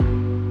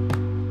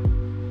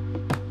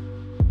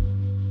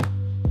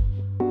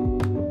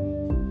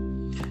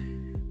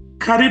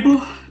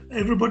Karibu,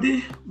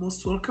 everybody.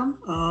 Most welcome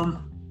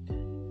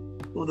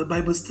for the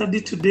Bible study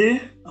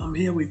today. I'm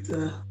here with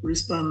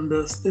Rispa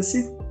and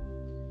Stacy,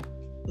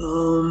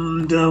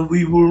 and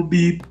we'll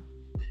be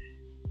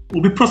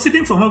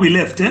proceeding from where we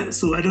left.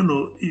 So I don't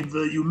know if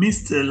you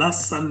missed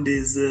last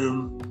Sunday's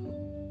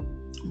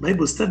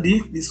Bible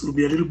study. This will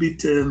be a little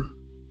bit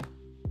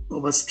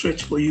of a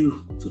stretch for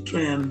you to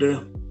try and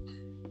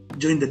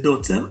join the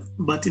dots.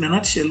 But in a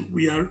nutshell,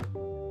 we are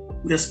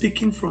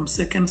speaking from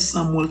 2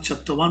 Samuel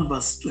chapter 1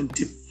 verse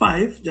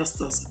 25,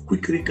 just as a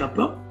quick recap.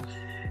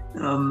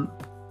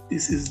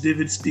 This is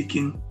David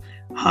speaking,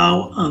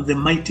 how are the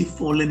mighty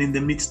fallen in the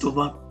midst of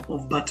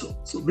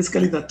battle. So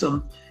basically that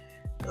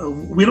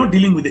we're not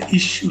dealing with the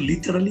issue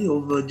literally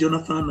of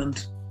Jonathan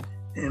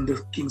and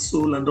King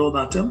Saul and all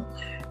that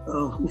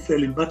who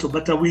fell in battle,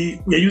 but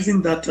we are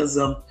using that as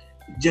a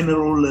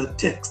general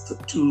text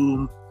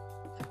to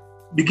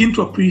begin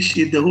to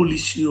appreciate the whole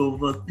issue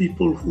of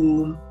people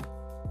who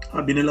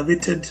have been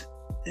elevated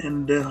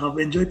and have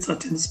enjoyed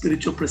certain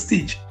spiritual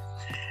prestige,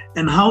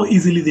 and how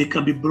easily they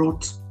can be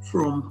brought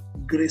from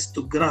grace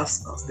to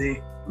grass, as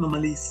they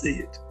normally say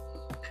it.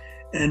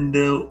 And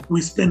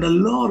we spent a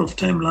lot of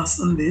time last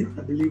Sunday.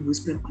 I believe we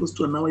spent close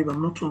to an hour, if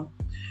I'm not wrong,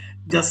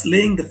 just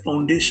laying the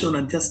foundation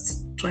and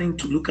just trying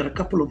to look at a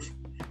couple of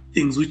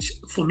things, which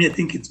for me, I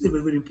think it's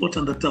very, very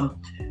important that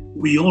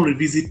we all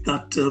revisit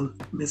that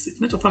message.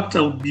 Matter of fact,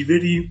 I would be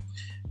very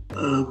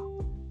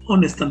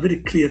honest and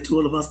very clear to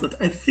all of us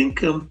that I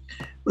think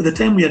by the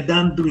time we are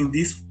done doing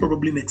this,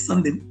 probably next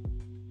Sunday,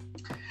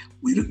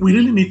 we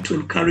really need to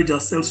encourage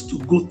ourselves to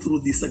go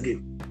through this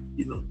again.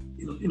 You know,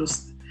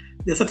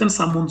 there are certain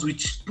sermons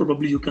which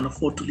probably you can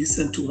afford to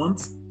listen to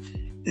once,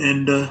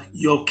 and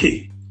you're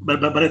okay.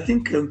 But I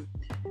think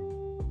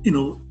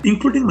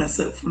including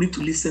myself, we need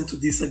to listen to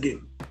this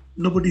again.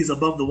 Nobody is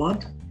above the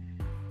word,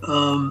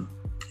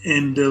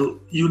 and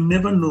you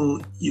never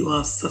know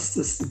your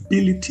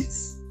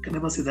susceptibilities. I can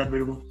never say that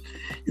very well.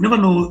 You never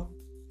know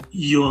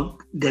your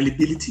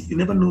gullibility. You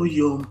never know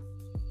your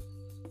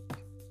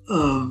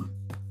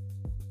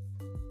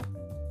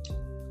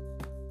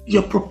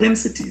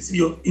propensities,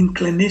 your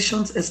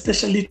inclinations,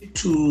 especially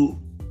to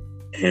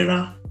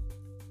error.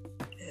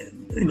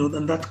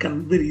 And that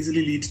can very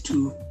easily lead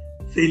to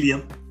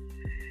failure.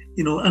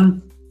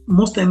 And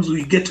most times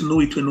we get to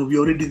know it when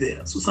we're already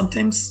there. So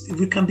sometimes if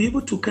we can be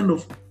able to kind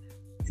of,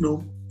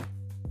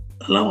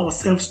 allow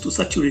ourselves to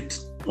saturate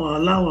or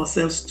allow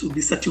ourselves to be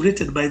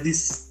saturated by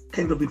this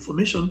kind of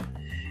information,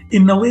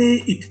 in a way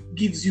it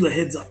gives you a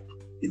heads up,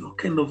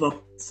 kind of a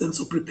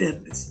sense of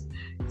preparedness,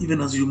 even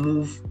as you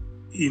move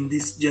in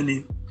this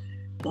journey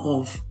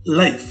of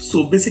life.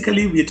 So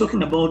basically, we are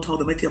talking about how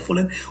the mighty have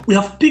fallen. We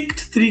have picked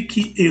three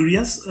key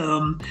areas.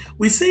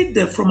 We said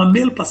that from a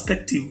male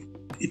perspective,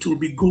 it will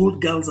be gold,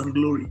 girls, and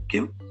glory.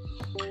 Okay,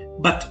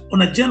 but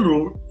on a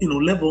general,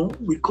 level,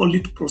 we call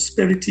it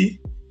prosperity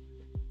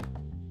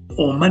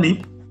or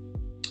money,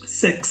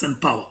 sex, and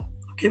power.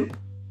 Okay,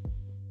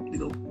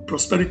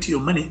 prosperity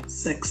or money,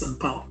 sex, and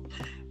power.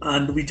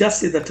 And we just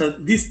say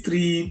that these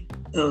three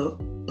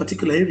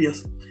particular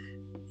areas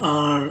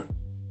are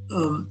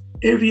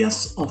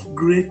areas of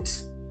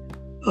great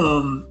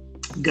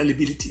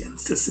gullibility and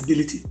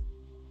susceptibility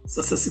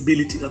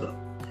rather.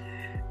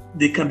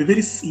 They can be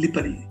very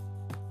slippery,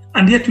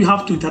 and yet we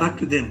have to interact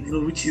with them,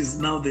 which is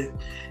now the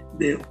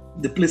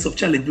place of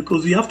challenge,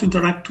 because we have to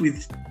interact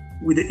with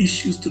the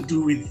issues to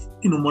do with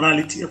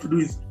morality, have to do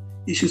with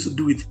issues to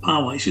do with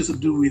power, issues to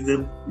do with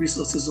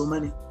resources or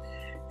money.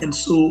 And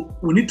so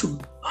we need to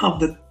have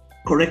the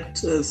correct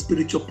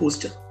spiritual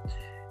posture,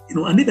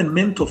 and even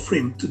mental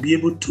frame to be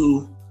able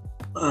to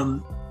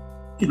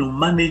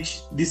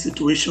manage these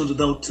situations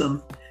without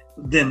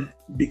them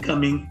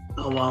becoming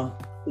our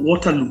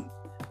Waterloo,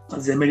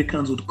 as the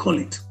Americans would call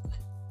it.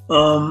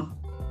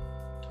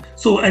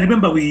 So I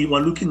remember we were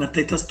looking at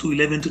Titus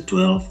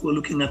 2:11-12. We're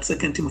looking at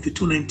 2 Timothy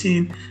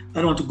 2:19. I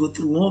don't want to go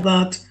through all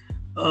that.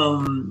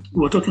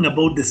 We were talking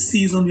about the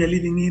season we are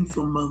living in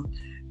from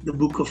the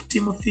book of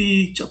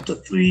Timothy, chapter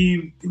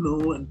 3,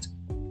 and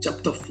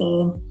chapter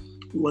 4.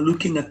 We were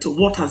looking at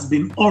what has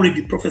been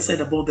already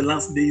prophesied about the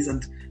last days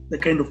and the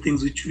kind of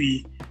things which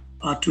we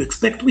are to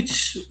expect,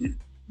 which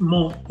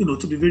more,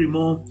 to be very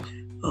more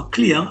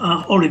clear,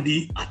 are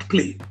already at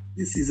play.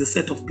 This is a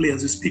set of play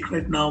as we speak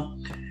right now.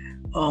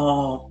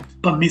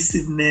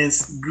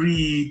 Permissiveness,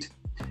 greed,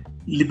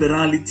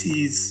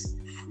 liberalities,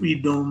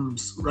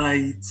 freedoms,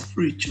 rights,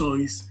 free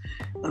choice,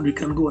 and we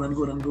can go on and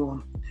go on and go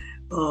on.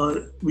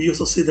 We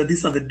also say that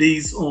these are the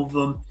days of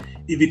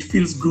if it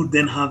feels good,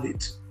 then have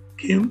it.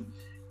 Okay.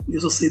 We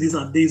also say these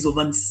are days of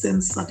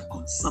uncensored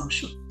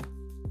consumption.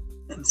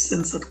 The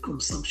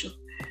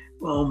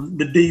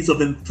days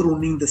of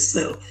enthroning the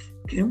self.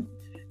 Okay.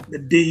 The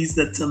days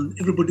that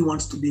everybody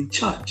wants to be in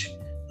charge,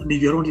 and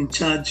if you're not in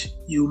charge,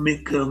 you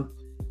make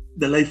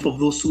the life of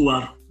those who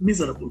are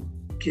miserable.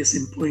 Case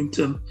in point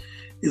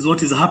is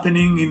what is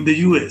happening in the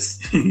US.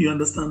 You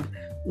understand?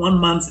 One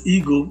man's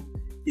ego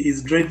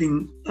is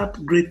driving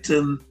that great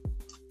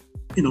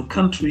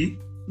country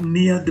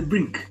near the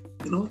brink.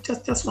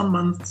 Just one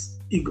man's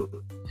ego.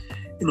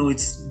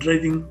 It's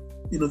driving,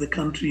 the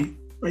country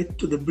right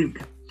to the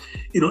brink.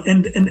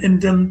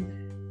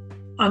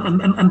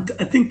 And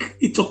I think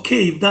it's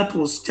okay if that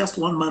was just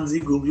one man's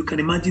ego. You can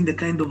imagine the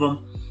kind of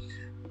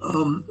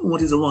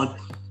what is the word?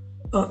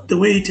 The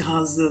way it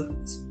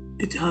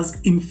has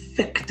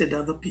infected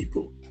other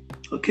people.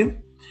 Okay.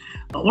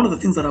 One of the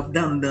things that I've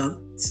done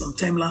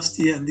sometime last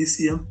year and this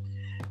year,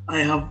 I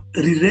have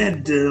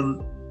reread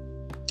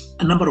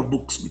a number of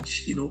books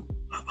which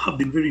have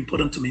been very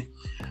important to me.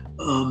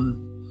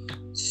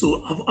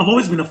 So I've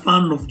always been a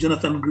fan of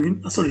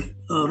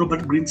Robert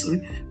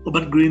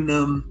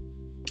Greene.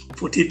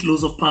 48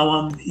 Laws of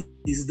Power.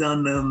 He's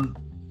done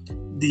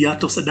The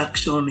Art of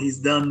Seduction. He's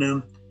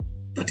done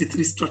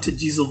 33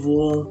 Strategies of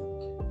War.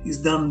 He's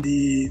done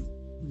the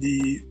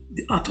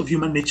Art of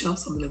Human Nature,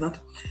 something like that.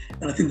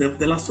 And I think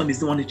the last one is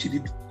the one that he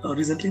did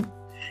recently.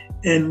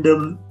 And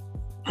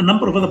a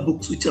number of other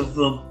books which I've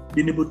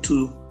been able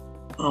to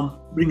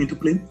bring into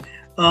play.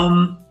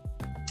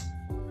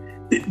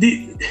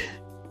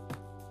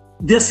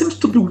 There seems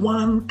to be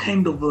one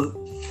kind of a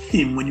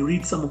theme when you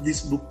read some of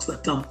these books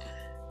that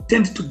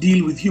tend to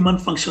deal with human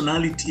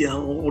functionality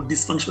or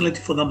dysfunctionality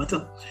for that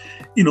matter,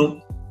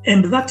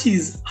 and that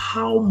is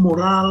how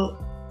morale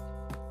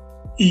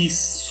is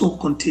so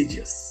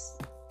contagious.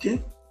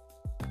 Okay,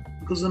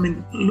 because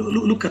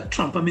look at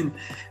Trump.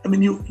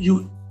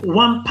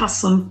 One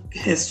person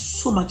has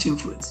so much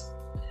influence,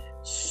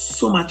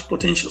 so much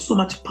potential, so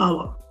much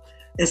power,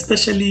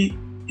 especially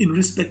in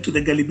respect to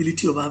the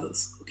gullibility of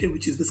others. Okay,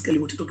 which is basically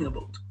what you're talking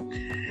about.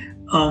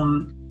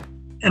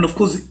 And of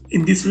course,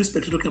 in this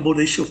respect, we're talking about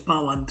the issue of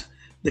power and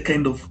the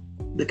kind of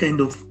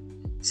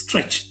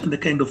stretch and the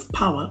kind of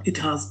power it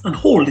has and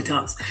hold it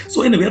has.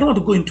 So anyway, I don't want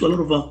to go into a lot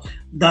of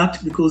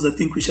that because I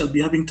think we shall be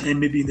having time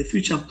maybe in the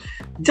future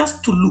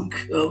just to look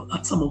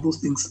at some of those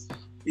things,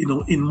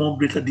 in more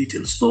greater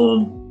detail.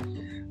 So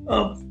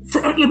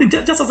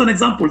just as an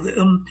example,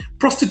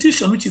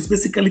 prostitution, which is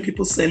basically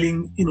people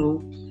selling,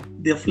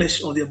 their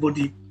flesh or their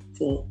body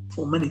for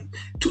money.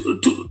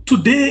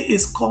 Today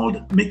is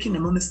called making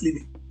an honest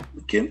living.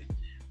 Okay,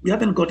 we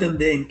haven't gotten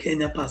there in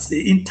Kenya per se.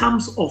 In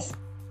terms of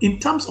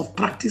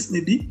practice,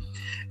 maybe.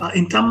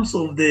 In terms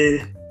of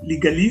the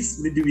legalese,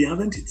 maybe we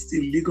haven't. It's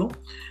still legal.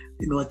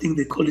 I think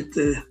they call it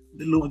the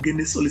law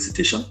against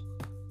solicitation.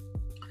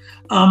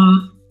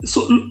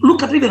 So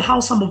look at even how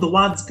some of the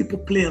words people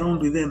play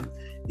around with them.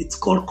 It's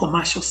called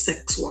commercial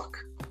sex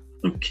work.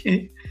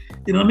 Okay,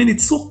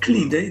 it's so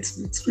clean.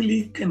 It's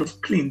really kind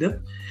of clean.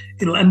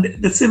 And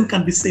the same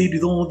can be said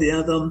with all the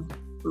other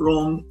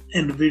wrong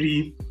and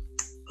very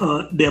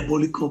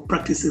diabolical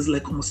practices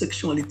like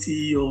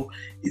homosexuality or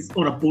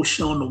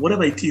abortion or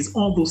whatever it is.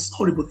 All those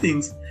horrible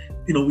things,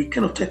 we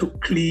kind of try to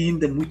clean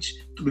them. Which,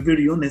 to be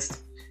very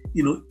honest,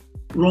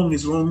 wrong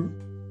is wrong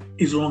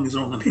is wrong is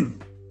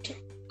wrong.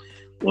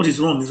 What is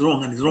wrong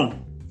and is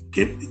wrong.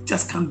 Okay, it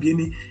just can't be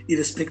any,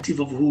 irrespective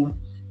of who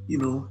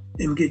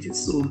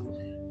engages. So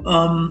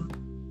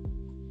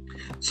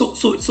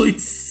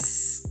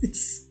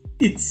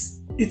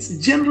it's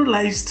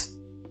generalized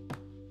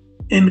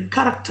and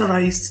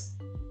characterized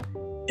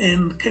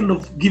and kind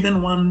of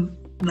given one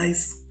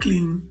nice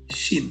clean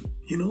sheen,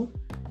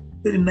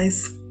 very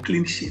nice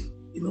clean sheen.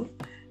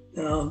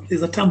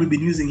 There's a term we've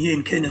been using here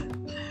in Kenya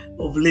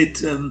of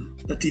late,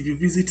 that if you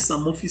visit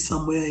some office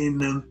somewhere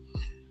in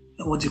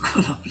what do you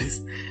call that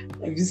place?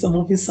 I visit some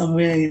office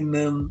somewhere in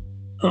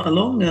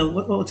along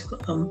what you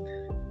call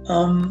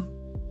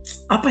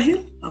Upper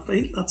Hill.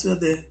 That's where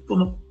the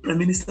former Prime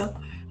Minister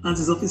and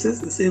his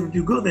offices. They say if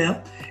you go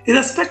there,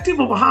 irrespective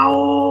of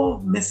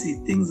how messy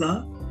things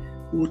are,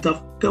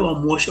 utapewa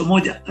mwosho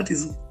moja. That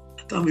is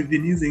the term we've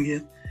been using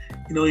here.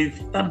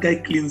 If that guy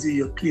cleans you,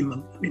 you're clean,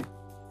 man.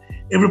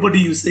 Everybody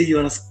you say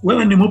you're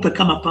wewe ni mweupe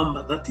kama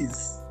pamba. That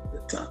is the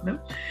term.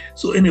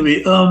 So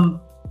anyway,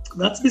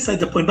 that's beside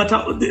the point. But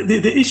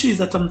the issue is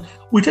that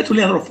we try to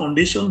lay a lot of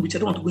foundation, which I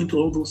don't want to go into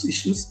all those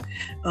issues.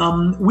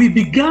 We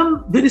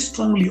began very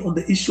strongly on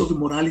the issue of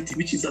immorality,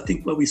 which is, I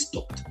think, where we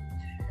stopped,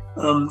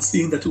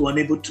 seeing that we were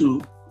unable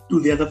to do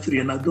the other three,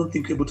 and I don't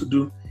think we're able to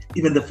do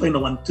even the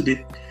final one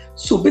today.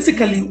 So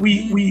basically,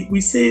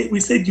 we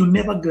said you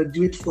never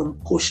graduate from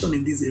caution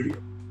in this area.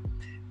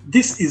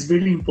 This is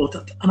very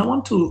important, and I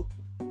want to,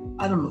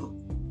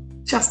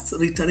 just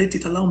reiterate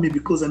it. Allow me,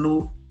 because I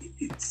know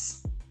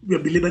we are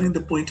belaboring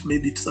the point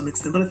maybe to some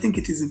extent, but I think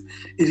it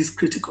is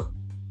critical.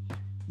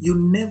 You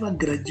never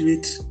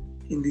graduate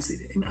in this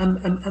area.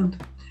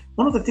 And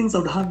one of the things I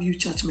would have you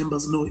church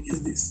members know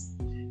is this: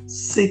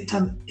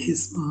 Satan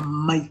is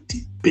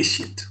mighty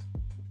patient.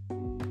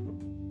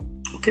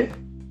 Okay?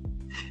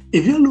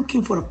 If you're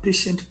looking for a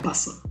patient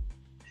person,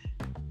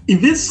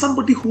 if there's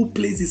somebody who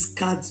plays his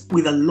cards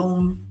with a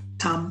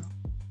long-term,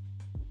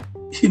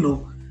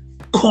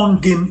 con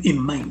game in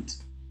mind,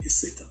 is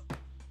Satan.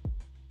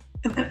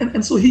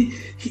 And so he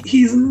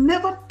is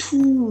never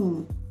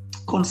too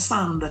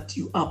concerned that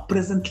you are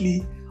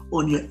presently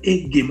on your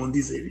A game on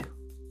this area.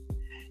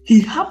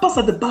 He harbors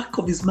at the back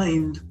of his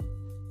mind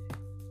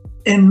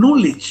a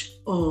knowledge,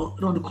 or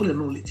I don't want to call it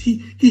knowledge.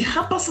 He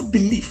harbors a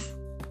belief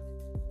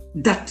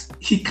that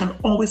he can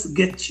always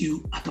get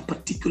you at a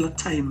particular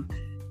time,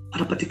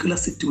 at a particular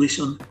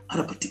situation, at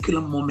a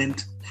particular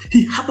moment.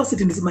 He harbors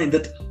it in his mind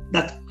that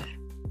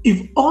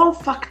if all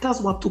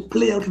factors were to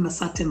play out in a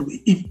certain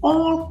way, if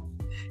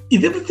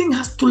everything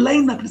has to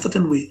line up in a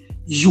certain way,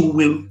 you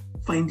will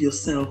find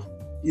yourself,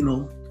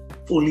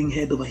 falling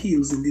head over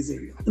heels in this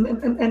area.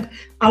 And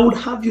I would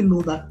have you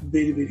know that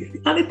very, very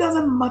early. And it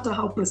doesn't matter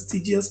how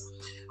prestigious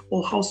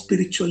or how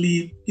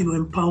spiritually,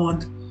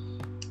 empowered,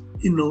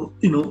 you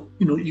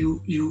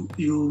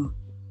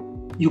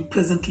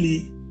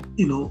presently,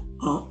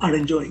 are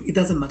enjoying. It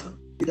doesn't matter.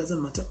 It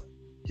doesn't matter.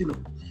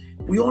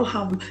 We all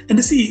have, and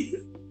you see,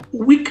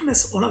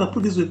 weakness, or rather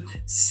put this way,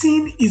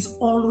 sin is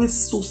always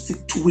so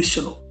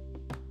situational.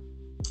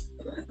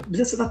 Did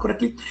I say that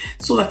correctly?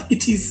 So that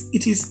it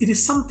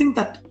is something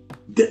that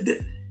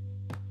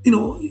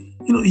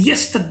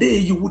yesterday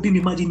you wouldn't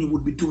imagine you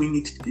would be doing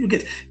it. You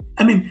get,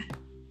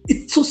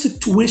 it's so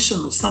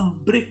situational.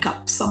 Some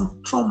breakup,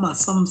 some trauma,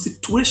 some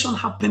situation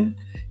happened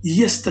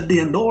yesterday,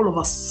 and all of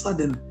a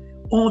sudden,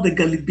 all the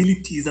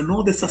gullibilities and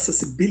all the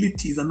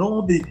susceptibilities and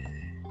all the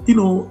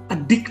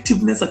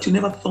addictiveness that you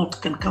never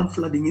thought can come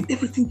flooding in,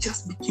 everything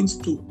just begins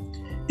to.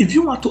 If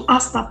you were to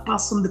ask that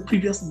person the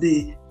previous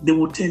day, they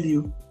will tell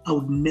you, I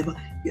would never.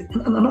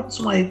 And that's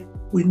why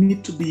we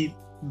need to be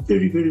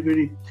very, very,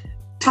 very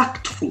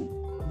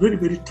tactful, very,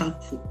 very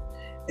tactful,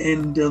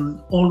 and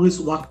always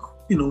work,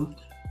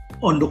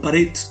 and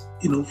operate,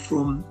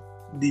 from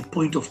the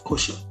point of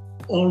caution.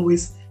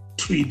 Always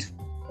tread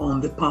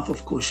on the path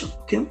of caution.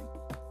 Okay.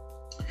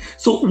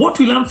 So what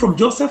we learn from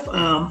Joseph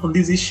on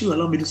this issue,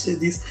 allow me to say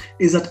this,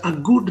 is that a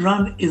good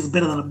run is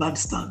better than a bad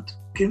stand.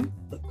 Okay,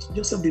 but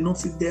Joseph did not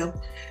sit there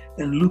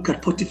and look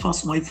at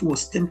Potiphar's wife who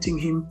was tempting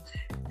him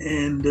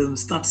and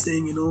start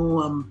saying,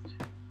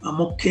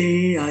 I'm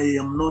okay, I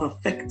am not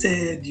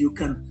affected. You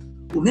can,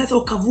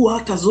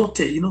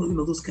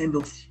 those kind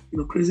of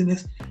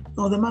craziness.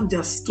 No, the man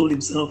just told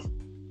himself,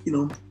 I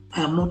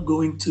am not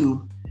going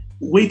to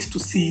wait to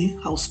see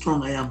how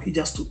strong I am. He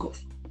just took off.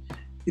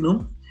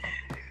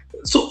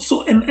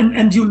 So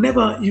and you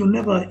never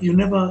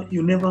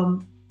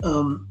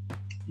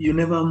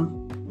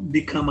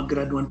become a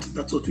graduate.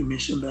 That's what we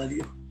mentioned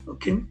earlier.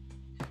 Okay.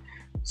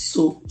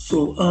 So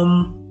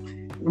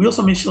we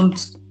also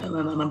mentioned, and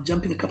I'm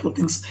jumping a couple of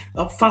things.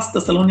 1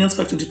 Thessalonians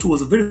 5:22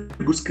 was a very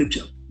good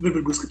scripture. Very,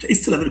 very good scripture.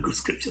 It's still a very good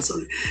scripture,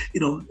 sorry.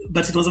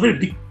 But it was a very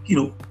big,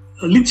 a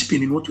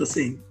linchpin in what we were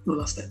saying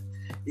last time.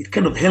 It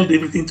kind of held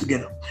everything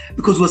together,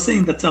 because we're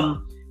saying that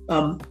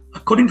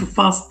according to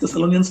 1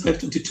 Thessalonians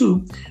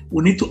 5:22,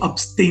 we need to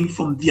abstain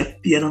from the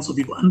appearance of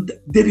evil. And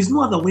there is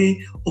no other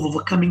way of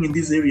overcoming in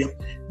this area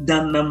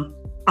than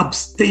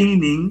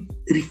abstaining,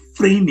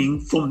 refraining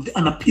from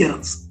an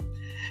appearance.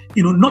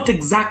 Not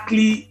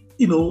exactly,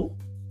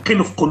 kind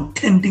of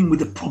contending with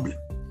the problem,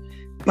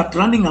 but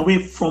running away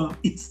from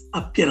its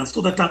appearance,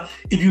 so that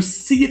if you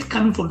see it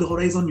coming from the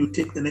horizon, you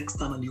take the next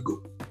turn and you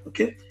go.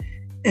 Okay?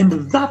 And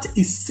that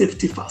is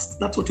safety first.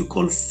 That's what you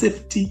call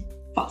safety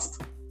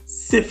first.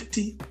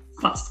 Safety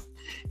first.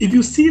 If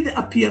you see the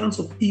appearance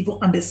of evil,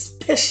 and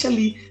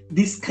especially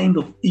this kind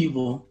of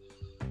evil,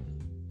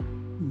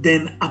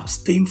 then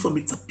abstain from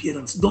its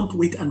appearance. Don't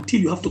wait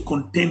until you have to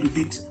contend with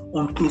it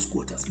on close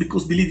quarters,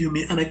 because believe you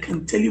me, and I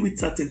can tell you with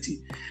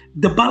certainty,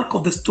 the bulk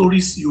of the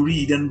stories you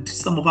read, and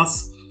some of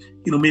us,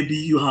 maybe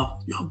you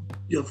have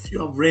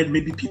read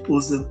maybe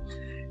people's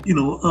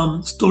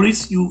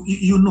stories,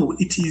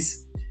 it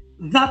is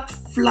that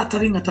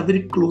flattering at a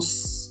very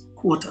close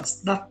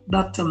quarters, that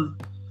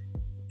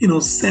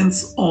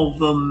sense of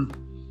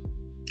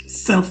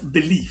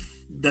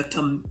self-belief that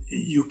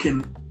you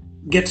can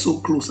get so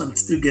close and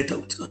still get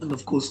out. And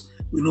of course,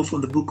 we know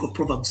from the book of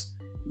Proverbs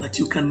that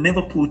you can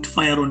never put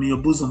fire on your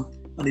bosom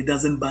and it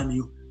doesn't burn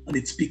you, and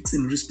it speaks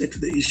in respect to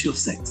the issue of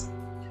sex.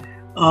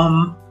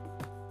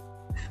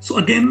 So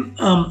again,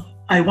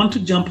 I want to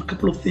jump a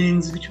couple of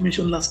things which we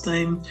mentioned last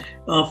time.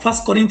 1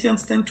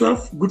 Corinthians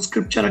 10:12, good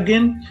scripture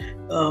again.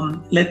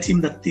 Let him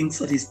that thinks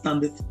that he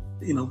standeth,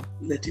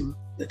 let him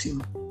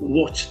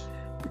watch,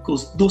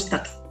 because those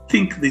that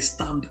think they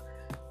stand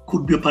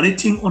could be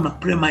operating on a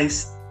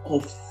premise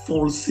of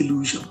false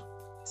illusion.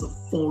 It's a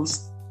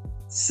false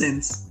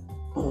sense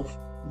of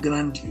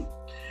grandeur,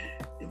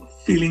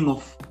 feeling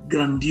of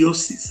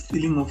grandiosis,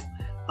 feeling of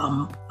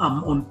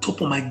I'm on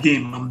top of my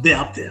game, I'm there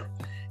up there.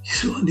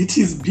 And it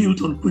is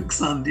built on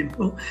quicksand,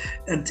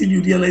 until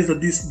you realize that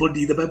this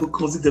body, the Bible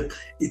calls it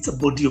it's a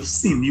body of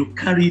sin. You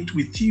carry it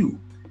with you.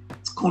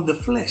 It's called the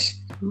flesh.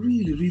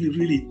 Really, really,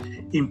 really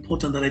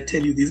important that I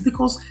tell you this,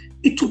 because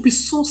it will be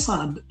so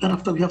sad that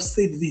after we have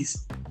said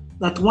this,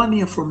 that 1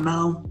 year from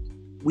now,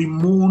 we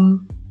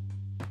mourn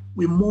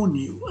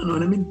you. And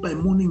what I mean by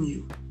mourning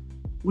you,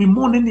 we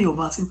mourn any of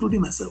us,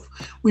 including myself.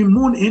 We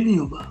mourn any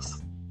of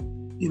us,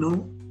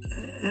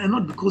 and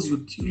not because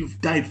you've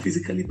died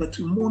physically, but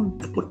we mourn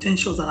the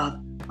potentials that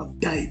have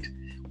died.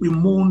 We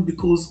mourn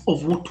because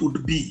of what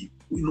would be.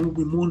 We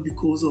mourn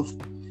because of,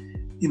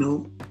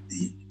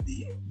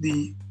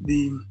 the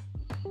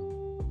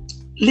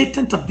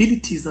latent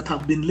abilities that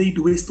have been laid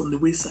waste on the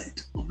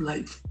wayside of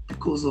life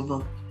because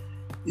of,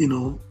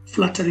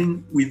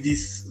 fluttering with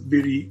this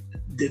very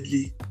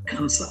deadly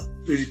cancer,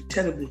 very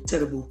terrible,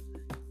 terrible,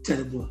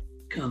 terrible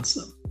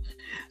cancer.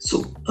 So,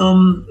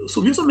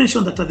 we also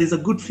mentioned that there's a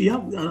good fear.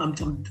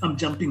 I'm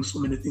jumping so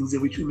many things there,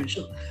 which we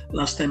mentioned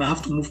last time. I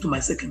have to move to my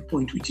second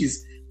point, which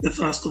is the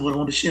thrust of what I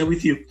want to share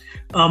with you.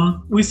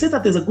 We said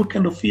that there's a good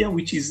kind of fear,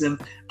 which is an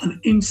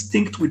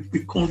instinct. We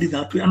called it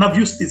that way, and I've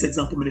used this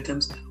example many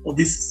times, or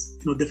this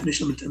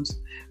definition many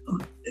times.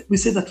 We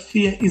say that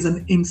fear is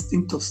an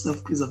instinct of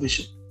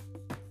self-preservation.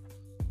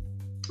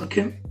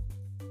 Okay,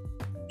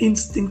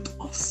 instinct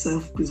of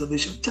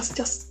self-preservation.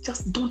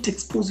 Just don't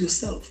expose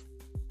yourself.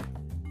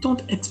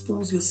 Don't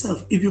expose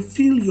yourself. If you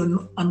feel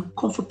you're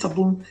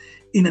uncomfortable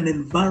in an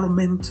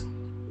environment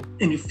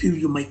and you feel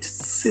you might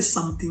say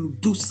something,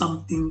 do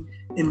something,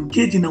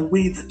 engage in a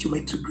way that you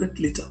might regret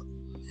later,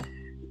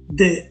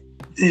 the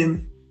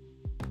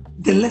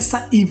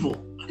lesser evil,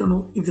 I don't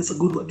know if that's a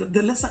good word,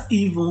 the lesser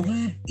evil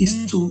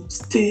is to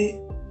stay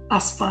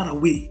as far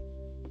away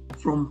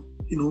from,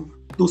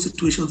 those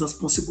situations as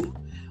possible.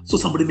 So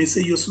somebody may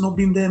say you're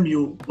snobbing them,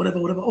 you whatever,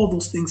 all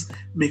those things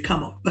may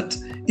come out. But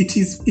it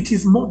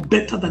is more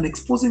better than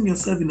exposing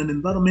yourself in an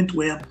environment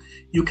where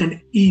you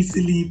can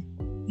easily,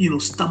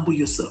 stumble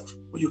yourself,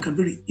 or you can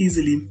very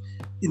easily,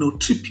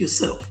 trip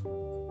yourself.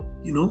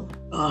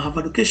 I have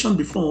had occasion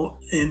before,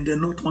 and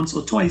not once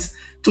or twice,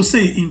 to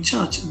say in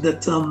church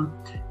that,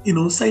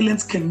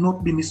 silence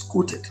cannot be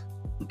misquoted.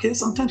 Okay,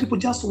 sometimes people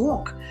just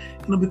walk,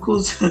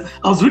 because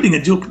I was reading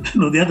a joke,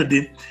 the other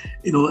day,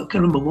 I can't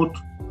remember what,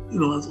 I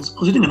was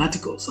reading an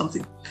article or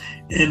something,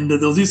 and there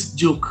was this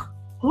joke.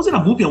 Was it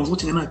a movie I was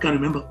watching? And I can't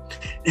remember.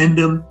 And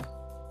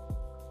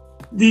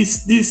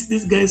this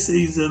guy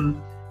says,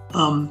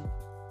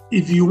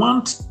 if you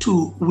want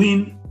to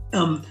win,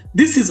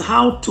 this is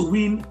how to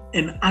win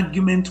an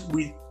argument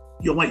with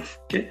your wife.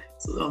 Okay,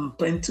 so I'm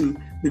trying to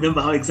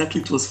remember how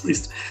exactly it was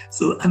phrased.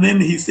 So, and then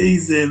he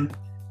says,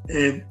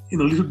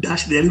 little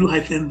dash there, little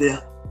hyphen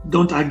there.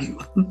 Don't argue.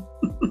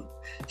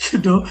 This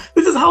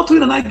is how to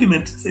win an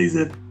argument. Says,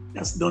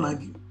 just don't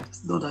argue.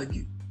 Just don't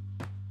argue.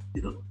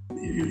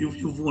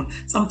 You've won.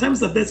 Sometimes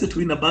the best way to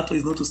win a battle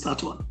is not to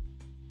start one.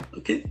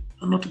 Okay,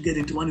 and not to get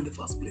into one in the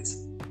first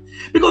place.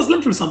 Because let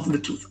me tell you something, the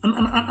truth,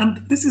 and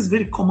this is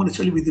very common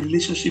actually with the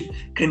relationship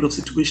kind of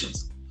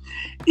situations.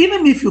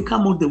 Even if you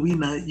come out the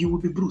winner, you will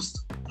be bruised.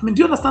 I mean, do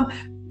you understand?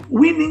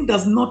 Winning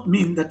does not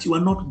mean that you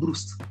are not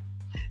bruised.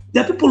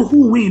 There are people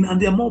who win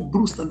and they are more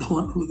bruised than the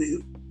one who they,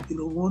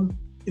 won,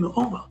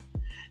 over.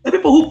 There are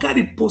people who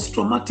carry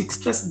post-traumatic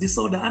stress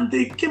disorder and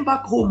they came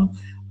back home,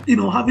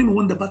 having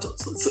won the battle.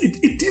 So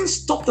it didn't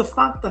stop the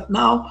fact that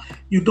now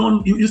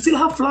you still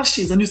have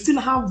flashes and you still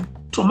have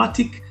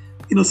traumatic,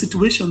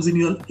 situations in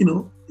your,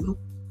 you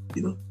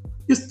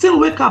still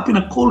wake up in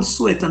a cold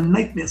sweat and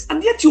nightmares,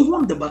 and yet you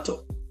won the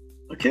battle.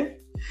 Okay,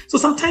 so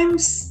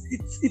sometimes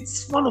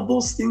it's one of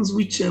those things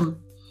which you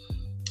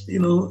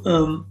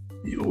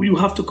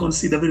have to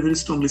consider very, very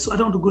strongly. So I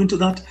don't want to go into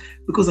that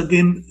because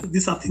again,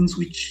 these are things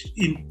which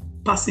in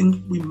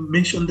passing we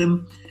mentioned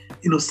them,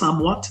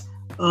 somewhat.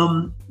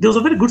 There was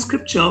a very good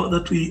scripture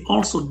that we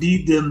also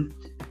did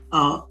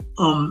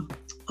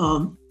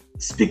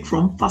speak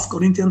from, 1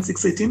 Corinthians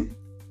 6:18,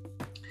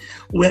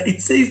 where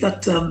it says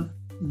that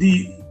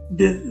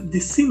the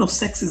sin of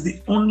sex is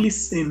the only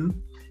sin,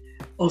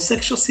 or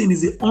sexual sin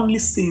is the only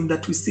sin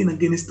that we sin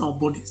against our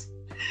bodies.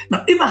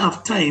 Now, if I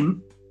have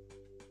time,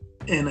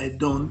 and I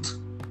don't,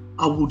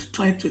 I would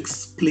try to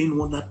explain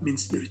what that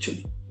means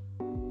spiritually.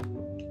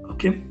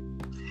 Okay?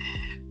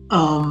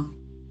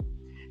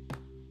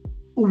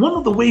 One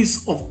of the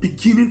ways of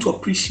beginning to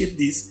appreciate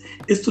this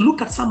is to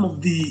look at some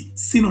of the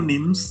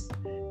synonyms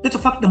that,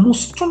 in fact, the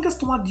most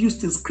strongest word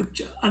used in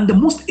scripture and the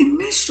most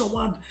initial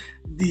word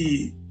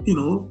the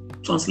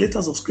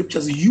translators of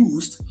scriptures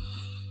used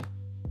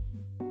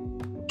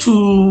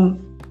to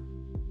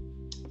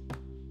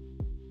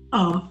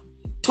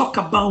talk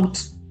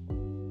about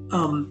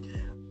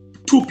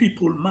two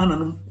people, man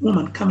and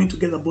woman, coming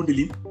together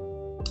bodily,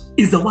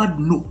 is the word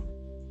know.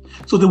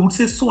 So they would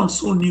say so and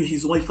so knew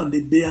his wife and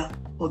they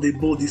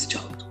bore this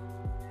child.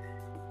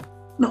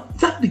 Now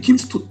that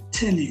begins to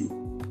tell you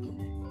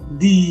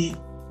the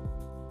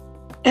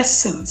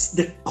essence,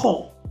 the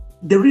core,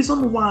 the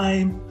reason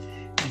why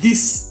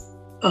this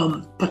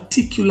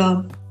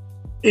particular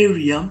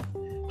area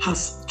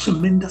has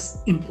tremendous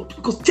import.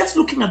 Because just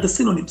looking at the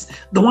synonyms,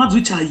 the ones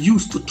which are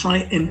used to try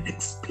and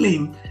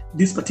explain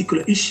this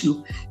particular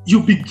issue, you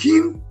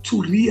begin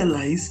to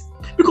realize,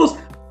 because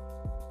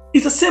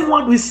it's the same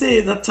word we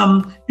say that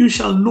you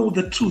shall know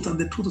the truth and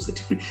the truth will set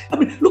you free. I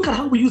mean, look at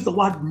how we use the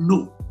word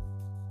know.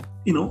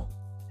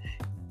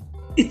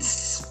 It's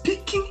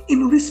speaking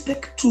in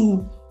respect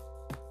to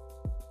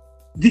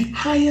the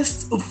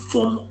highest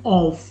form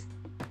of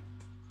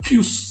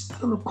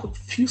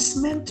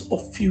fusement or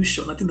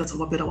fusion. I think that's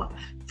a better one.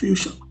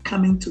 Fusion,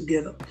 coming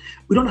together.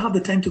 We don't have the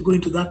time to go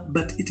into that,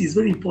 but it is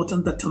very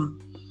important that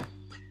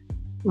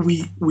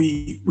we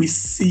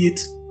see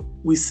it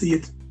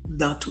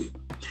that way.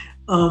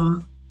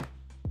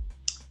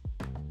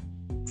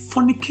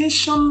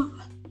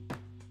 fornication,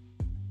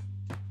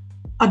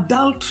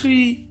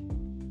 adultery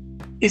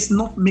is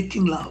not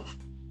making love.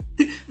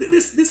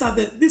 These are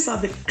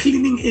the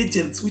cleaning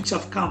agents which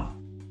have come.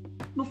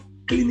 No,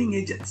 cleaning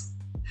agents.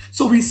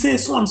 So we say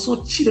so and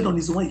so cheated on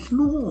his wife.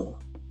 No,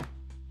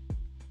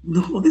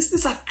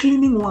 these are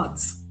cleaning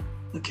words,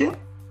 okay,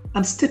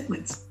 and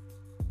statements.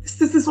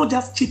 This is not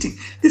just cheating.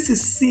 This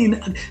is sin.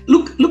 And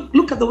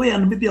look at the way,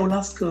 and maybe I will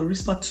ask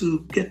Rispa to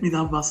get me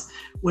that verse.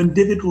 When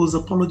David was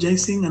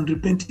apologizing and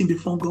repenting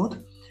before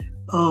God,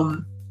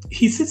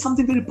 he said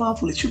something very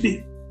powerful. It should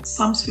be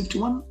Psalms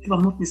 51, if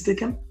I'm not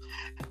mistaken.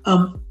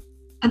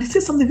 And he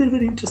says something very,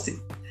 very interesting.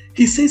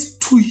 He says,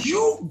 to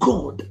you,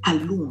 God,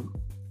 alone.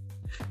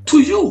 To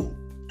you.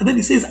 And then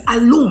he says,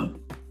 alone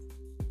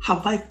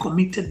have I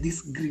committed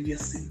this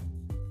grievous sin.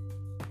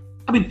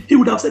 I mean, he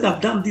would have said, I've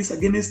done this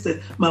against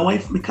my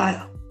wife,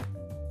 Micaiah.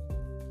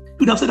 He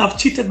would have said, I've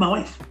cheated my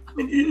wife. I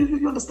mean,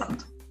 you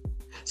understand?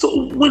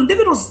 So when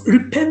David was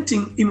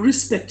repenting in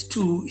respect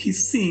to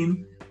his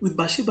sin with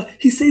Bathsheba,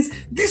 he says,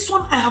 this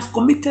one I have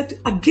committed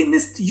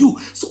against you.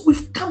 So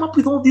we've come up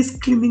with all these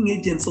cleaning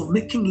agents of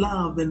making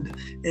love and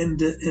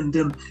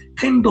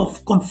kind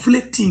of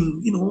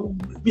conflicting,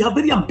 we have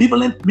very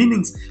ambivalent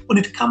meanings when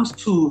it comes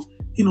to,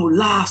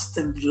 lust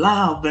and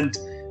love and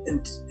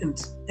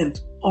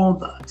all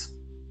that.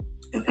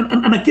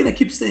 And again, I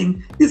keep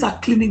saying, these are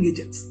cleaning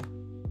agents,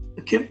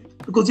 okay?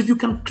 Because if you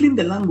can clean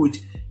the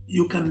language,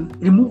 you can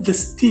remove the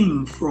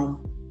sting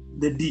from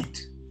the deed,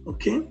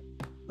 okay?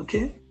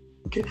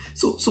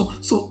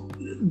 So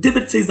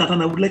David says that,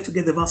 and I would like to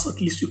get the verse, at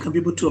least you can be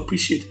able to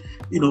appreciate,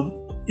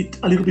 it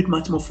a little bit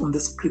much more from the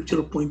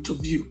scriptural point of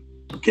view,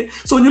 okay?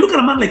 So when you look at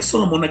a man like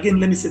Solomon, again,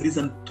 let me say this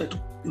and try to,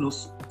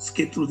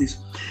 skate through this.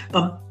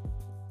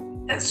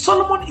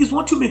 Solomon is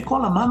what you may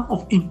call a man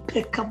of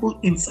impeccable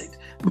insight,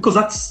 because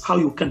that's how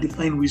you can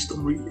define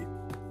wisdom, really.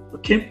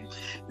 Okay,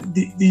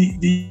 the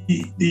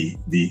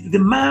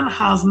man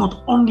has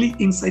not only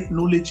insight,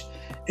 knowledge,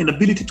 and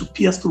ability to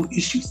pierce through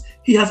issues.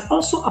 He has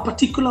also a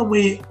particular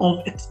way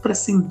of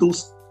expressing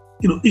those,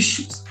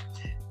 issues.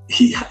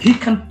 He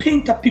can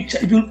paint a picture.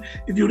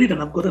 If you read,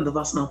 and I've gotten the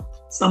verse now,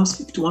 Psalms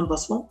 51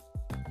 verse 4.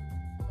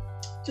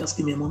 Just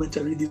give me a moment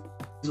to read this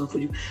one for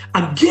you.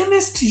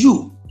 Against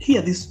you,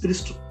 hear this very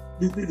strong.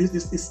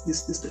 This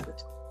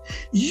statement.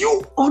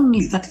 You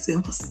only, that is the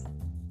emphasis,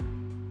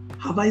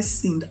 have I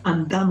sinned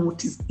and done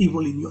what is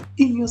evil in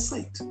your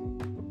sight.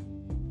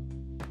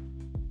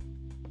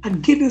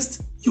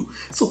 Against you.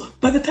 So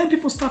by the time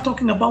people start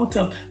talking about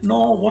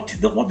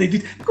what they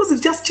did, because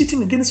it's just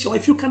cheating against your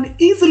wife, you can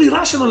easily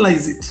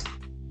rationalize it.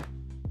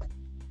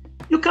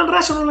 You can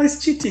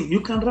rationalize cheating.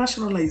 You can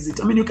rationalize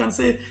it. I mean, you can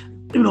say,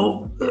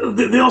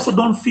 they also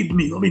don't feed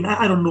me. I mean,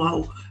 I don't know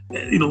how,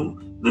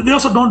 they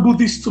also don't do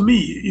this to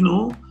me,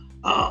 or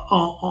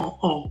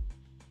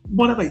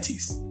whatever it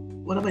is,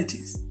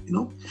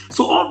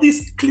 So all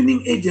these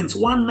cleaning agents,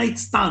 one night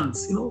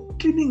stands,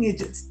 cleaning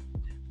agents,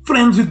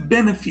 friends with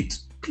benefit,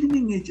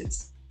 cleaning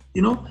agents,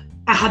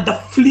 I had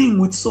a fling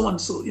with so and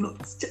so,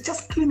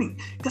 just cleaning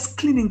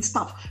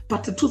stuff.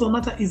 But the truth of the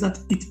matter is that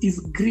it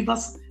is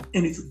grievous,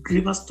 and it's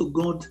grievous to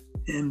God,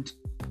 and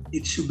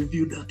it should be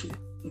viewed that way.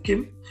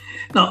 Okay.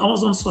 Now I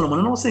was on Solomon,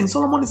 and I was saying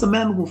Solomon is a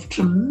man with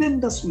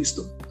tremendous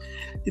wisdom.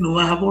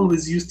 I have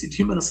always used it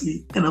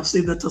humorously, and I've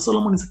said that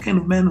Solomon is the kind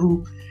of man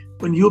who,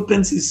 when he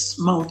opens his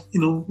mouth,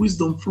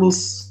 wisdom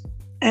flows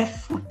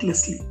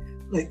effortlessly,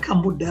 like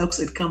carbon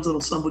dioxide comes out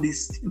of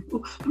somebody's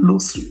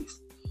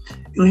nostrils.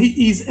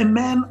 He is a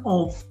man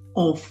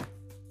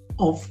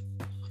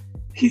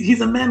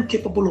he's a man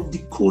capable of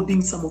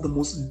decoding some of the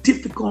most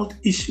difficult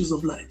issues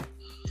of life.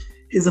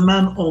 He's a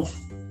man of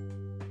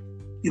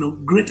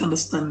great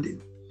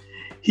understanding.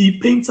 He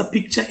paints a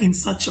picture in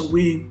such a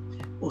way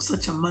or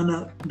such a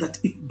manner that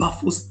it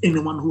baffles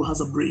anyone who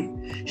has a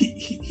brain.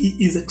 He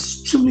is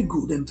extremely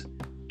good and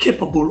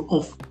capable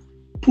of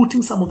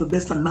putting some of the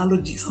best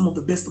analogies, some of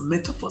the best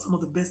metaphors, some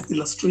of the best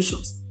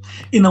illustrations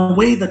in a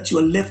way that you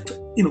are left,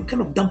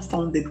 kind of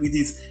dumbfounded with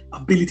his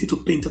ability to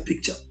paint a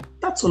picture.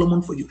 That's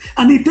Solomon for you.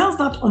 And he does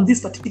that on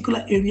this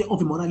particular area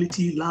of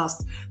immorality,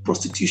 lust,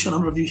 prostitution,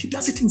 and review. He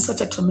does it in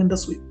such a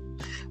tremendous way.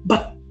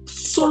 But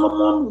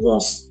Solomon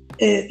was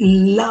a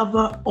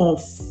lover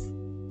of,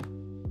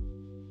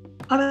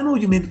 and I know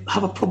you may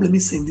have a problem in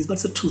saying this, but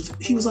it's the truth.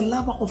 He was a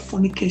lover of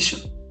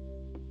fornication.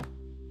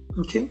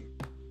 Okay?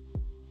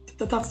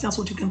 That's just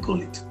what you can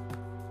call it.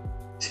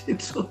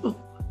 That's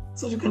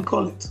what you can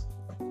call it.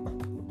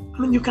 I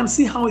mean, you can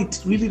see how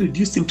it really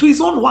reduced him. To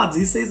his own words,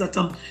 he says that,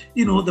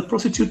 the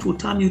prostitute will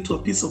turn you to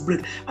a piece of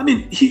bread. I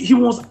mean, he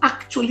was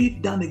actually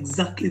done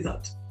exactly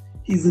that.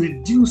 He's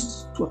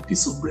reduced to a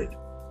piece of bread.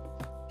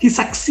 He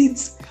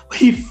succeeds.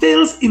 He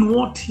fails in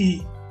what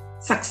he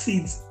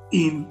succeeds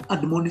in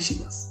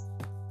admonishing us.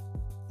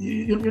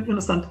 You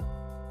understand?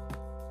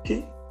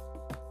 Okay?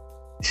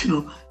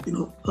 So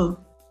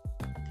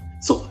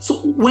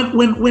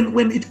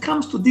when it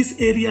comes to this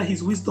area,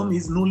 his wisdom,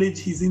 his knowledge,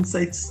 his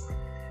insights,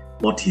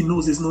 what he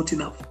knows is not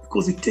enough,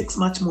 because it takes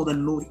much more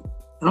than knowing.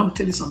 And I'm going to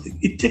tell you something.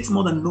 It takes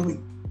more than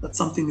knowing that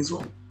something is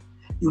wrong.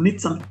 You need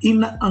some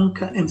inner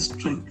anchor and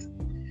strength.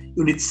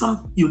 You need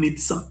some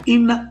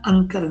inner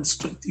anchor and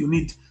strength. You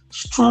need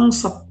strong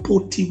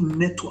supportive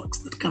networks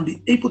that can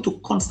be able to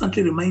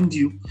constantly remind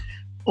you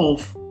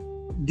of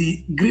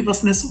the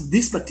grievousness of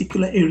this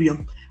particular area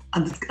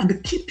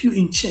and keep you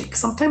in check.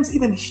 Sometimes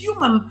even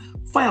human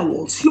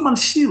firewalls, human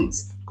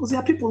shields, because there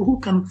are people who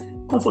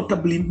can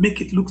comfortably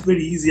make it look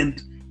very easy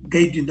and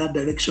guide you in that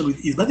direction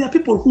with ease. But there are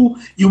people who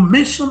you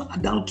mention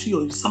adultery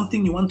or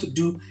something you want to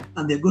do,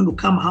 and they're going to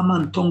come hammer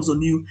and tongs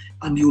on you,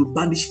 and you'll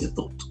banish the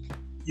thought.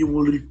 You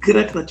will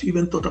regret that you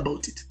even thought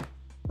about it.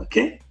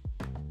 Okay?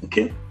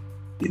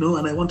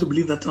 And I want to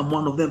believe that I'm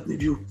one of them.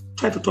 If you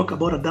try to talk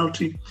about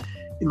adultery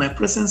in my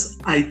presence,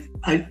 I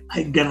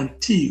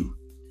guarantee you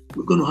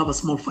we're going to have a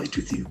small fight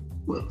with you.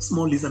 Well,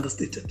 small is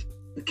understated.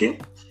 Okay?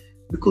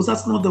 Because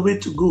that's not the way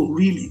to go,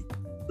 really.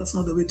 That's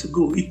not the way to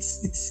go.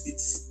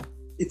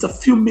 It's a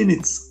few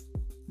minutes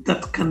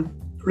that can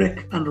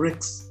wreck and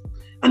wrecks.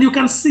 And you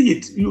can see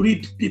it. You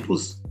read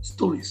people's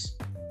stories,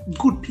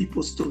 good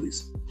people's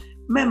stories,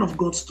 men of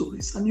God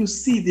stories, and you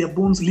see their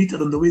bones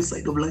littered on the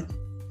wayside of life.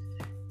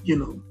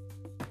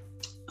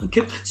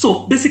 Okay,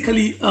 so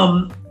basically,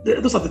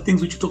 those are the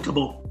things which you talked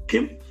about.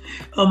 Okay,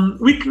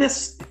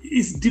 weakness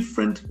is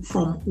different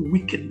from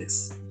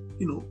wickedness.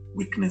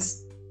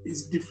 Weakness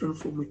is different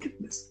from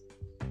wickedness.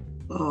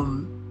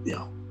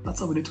 That's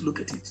how we need to look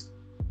at it.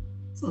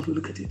 That's how we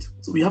look at it.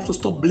 So we have to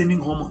stop blaming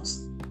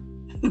hormones,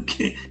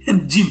 okay,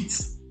 and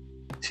genes.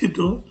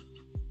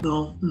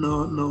 No.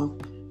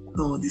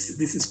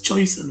 This is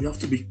choice, and we have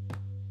to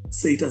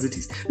say it as it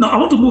is. Now I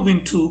want to move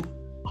into.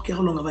 Okay,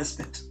 how long have I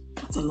spent?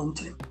 That's a long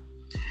time.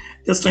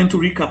 Just trying to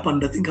recap,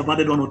 and I think I've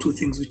added one or two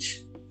things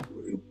which,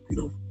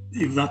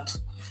 if that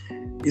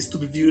is to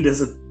be viewed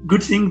as a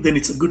good thing, then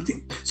it's a good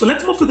thing. So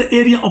let's move to the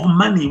area of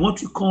money,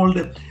 what we call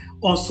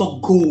also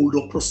gold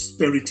or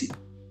prosperity.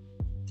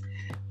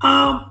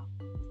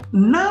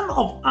 None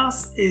of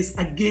us is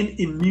again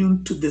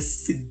immune to the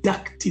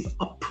seductive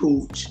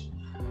approach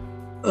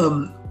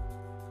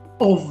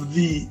of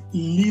the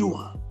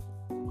lure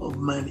of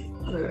money.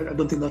 I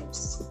don't think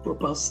that's a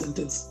proper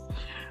sentence.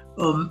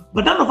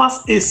 But none of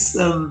us is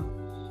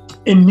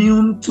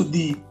immune to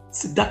the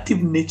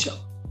seductive nature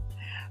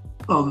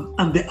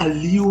and the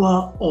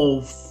allure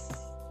of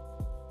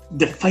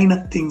the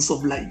finer things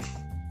of life.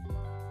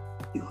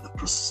 The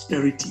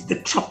prosperity,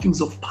 the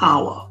trappings of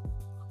power.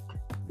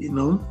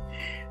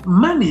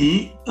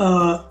 Money,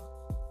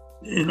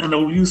 and I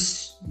will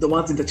use the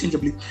words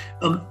interchangeably,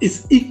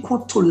 is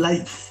equal to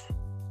life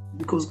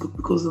because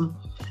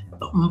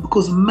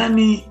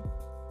money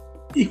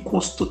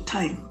equals to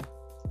time.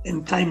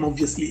 And time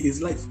obviously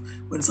is life.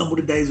 When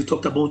somebody dies, we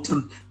talk about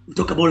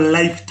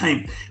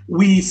lifetime.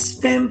 We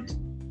spend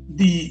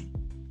the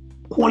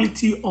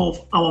quality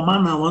of our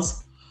man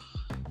hours,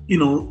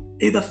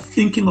 either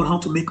thinking on how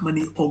to make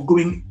money or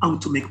going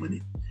out to make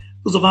money.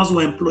 Those of us who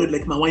are employed,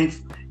 like my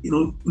wife,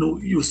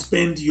 you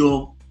spend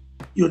your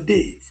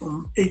day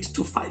from 8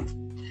 to 5.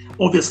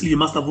 Obviously, you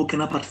must have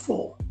woken up at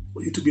 4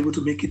 for you to be able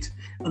to make it.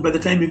 And by the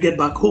time you get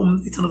back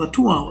home, it's another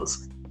 2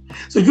 hours.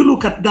 So if you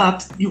look at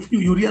that,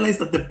 you realize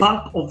that the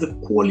bulk of the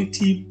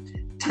quality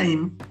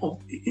time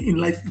in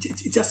life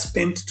it's just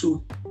spent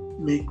to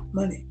make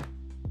money.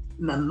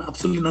 And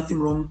absolutely nothing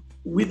wrong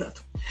with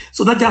that.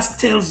 So that just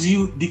tells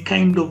you the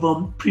kind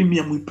of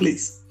premium we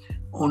place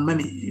on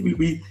money.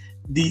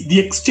 The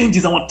exchange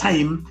is our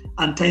time,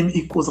 and time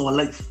equals our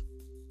life.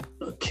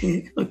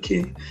 Okay.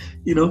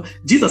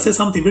 Jesus says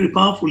something very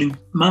powerful in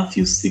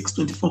Matthew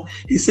 6:24.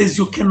 He says,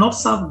 you cannot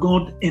serve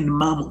God and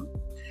mammon.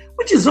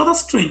 Which is rather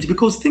strange,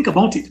 because think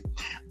about it.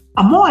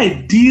 A more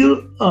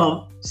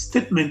ideal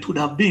statement would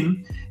have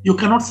been, you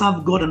cannot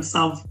serve God and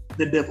serve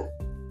the devil.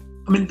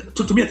 I mean,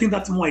 to me, I think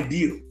that's more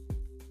ideal.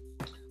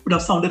 Would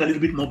have sounded a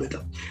little bit more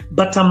better.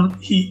 But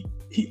he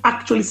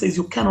actually says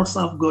you cannot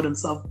serve God and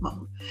serve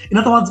mammon. In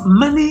other words,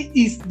 money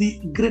is the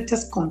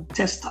greatest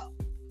contester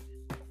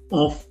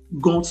of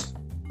God's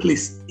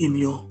place in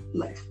your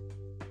life.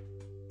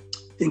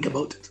 Think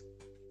about it.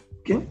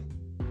 Okay?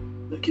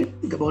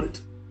 Think about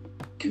it.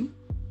 Okay?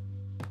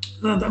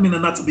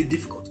 And that's a bit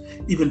difficult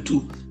even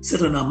to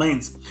settle in our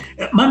minds.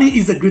 Money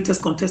is the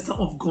greatest contester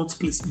of God's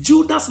place.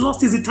 Judas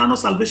lost his eternal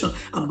salvation.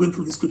 I'm going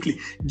through this quickly.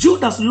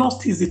 Judas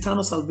lost his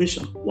eternal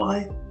salvation.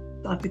 Why?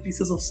 30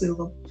 pieces of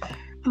silver.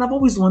 And I've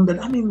always wondered,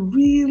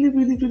 really,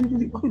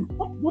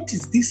 what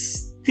is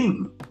this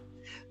thing?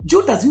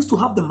 Judas used to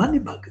have the money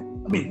bag.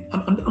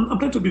 I'm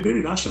trying to be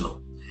very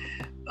rational.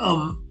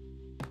 And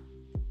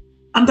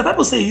the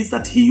Bible says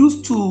that he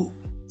used to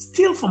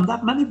steal from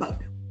that money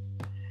bag.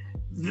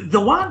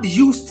 The word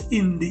used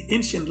in the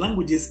ancient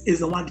languages is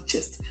the word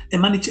chest, a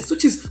money chest,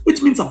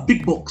 which means a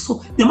big box.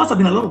 So there must have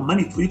been a lot of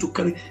money for you to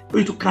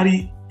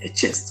carry a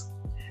chest.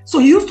 So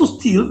he used to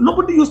steal.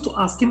 Nobody used to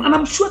ask him, and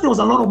I'm sure there was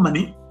a lot of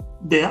money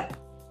there.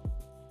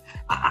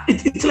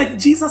 It's like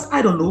Jesus,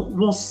 I don't know,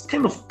 was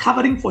kind of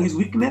covering for his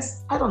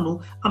weakness. I don't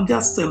know. I'm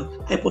just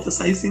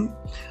hypothesizing.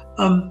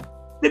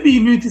 Maybe he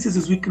knew this is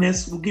his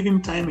weakness. We'll give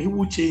him time. He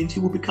will change. He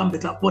will become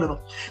better. Whatever.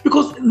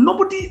 Because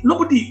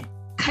nobody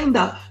kind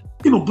of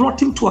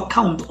brought him to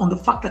account on the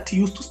fact that he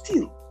used to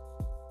steal.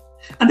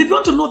 And if you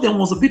want to know, there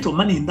was a bit of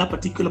money in that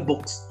particular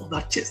box of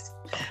that chest.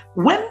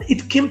 When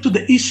it came to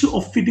the issue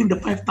of feeding the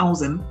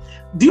 5,000,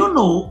 do you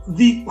know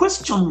the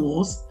question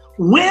was,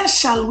 where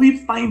shall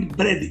we find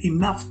bread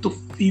enough to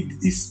feed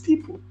these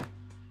people?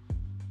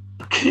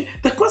 Okay,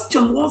 the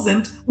question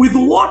wasn't, with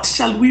what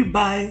shall we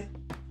buy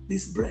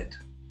this bread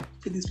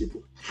for these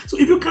people? So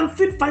if you can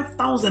feed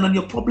 5,000 and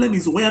your problem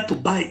is where to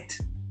buy it,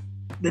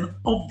 then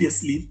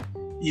obviously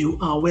you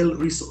are well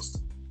resourced.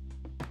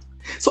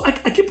 So I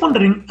keep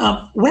wondering,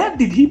 where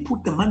did he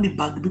put the money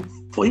bag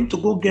for him to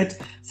go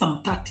get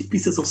some 30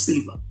 pieces of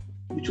silver,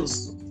 which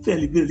was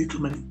fairly very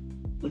little money?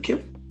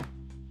 Okay,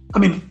 I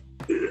mean,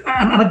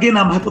 and again,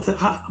 I'm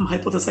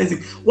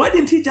hypothesizing. Why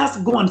didn't he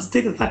just go and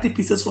take the 30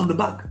 pieces from the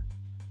bag?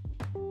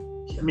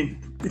 I mean,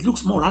 it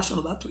looks more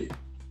rational that way.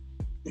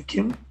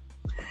 Okay.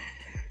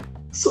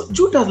 So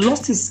Judah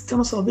lost his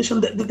eternal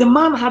salvation. The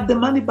man had the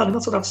money bag.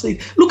 That's what I've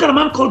said. Look at a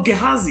man called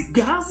Gehazi.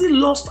 Gehazi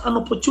lost an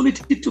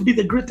opportunity to be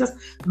the greatest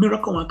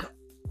miracle worker.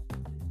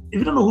 If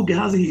you don't know who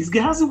Gehazi is,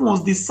 Gehazi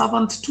was the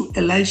servant to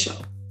Elisha.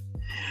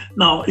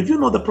 Now, if you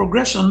know the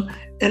progression,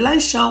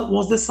 Elisha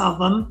was the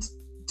servant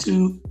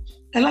to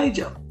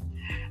Elijah.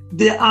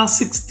 There are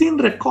 16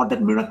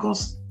 recorded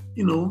miracles,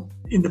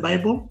 in the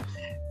Bible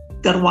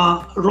that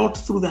were wrought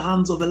through the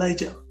hands of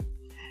Elijah.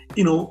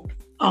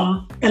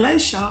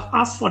 Elisha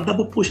asked for a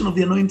double portion of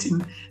the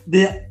anointing.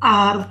 There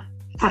are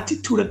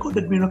 32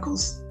 recorded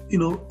miracles,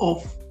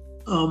 of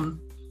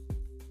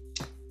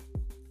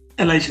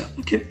Elijah.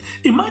 Okay,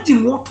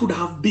 imagine what would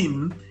have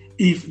been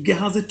if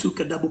Gehazi took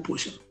a double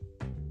portion.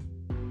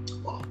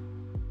 Wow.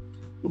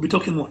 We'll be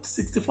talking what?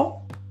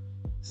 64,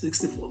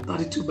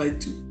 32 by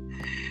 2.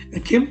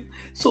 Okay,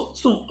 so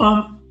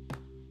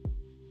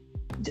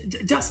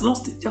just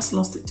lost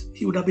it.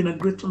 He would have been one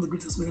of the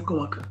greatest miracle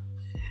worker.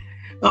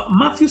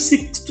 Matthew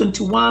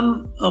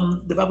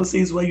 6:21, the Bible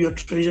says, where your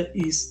treasure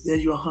is, there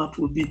your heart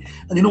will be.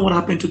 And you know what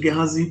happened to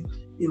Gehazi?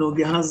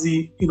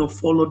 Gehazi,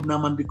 followed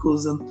Naaman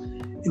because,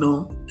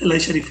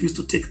 Elisha refused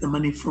to take the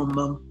money from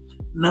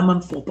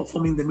Naaman for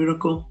performing the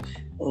miracle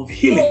of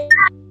healing.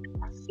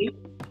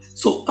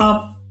 So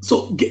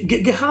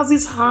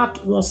Gehazi's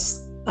heart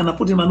was, and I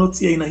put in my notes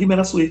here in a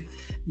humorous way,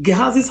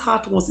 Gehazi's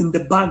heart was in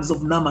the bags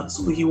of Naaman.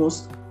 So he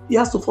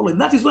has to follow him.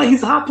 That is why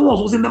his heart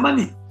was in the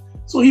money.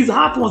 So his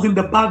heart was in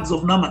the bags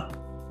of Naaman.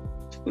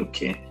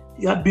 Okay.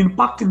 He had been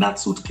packed in that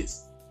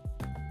suitcase.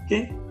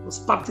 Okay. He was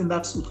packed in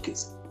that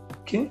suitcase.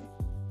 Okay.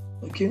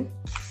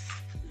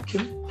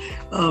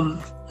 I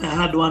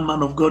had one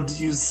man of God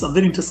use some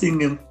very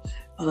interesting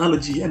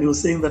analogy, and he was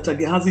saying that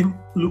Gehazi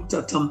looked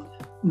at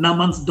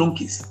Naaman's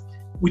donkeys,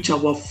 which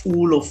were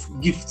full of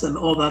gifts and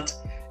all that,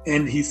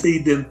 and he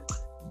said,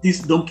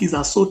 these donkeys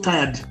are so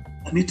tired,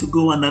 I need to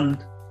go and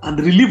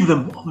relieve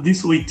them of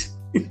this weight.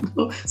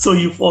 So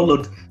he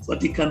followed so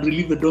that he can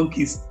relieve the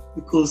donkeys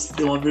because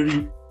they were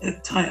very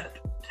tired.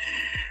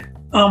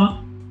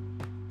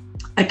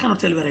 I cannot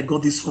tell where I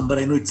got this from, but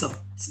I know it's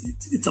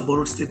a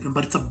borrowed statement,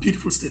 but it's a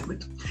beautiful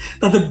statement.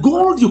 That the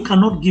gold you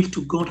cannot give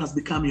to God has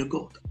become your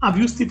God. I've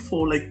used it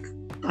for like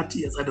 30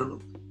 years, I don't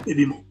know,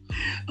 maybe more.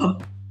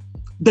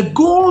 The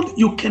gold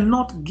you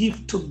cannot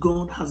give to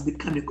God has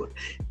become your God.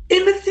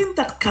 Anything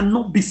that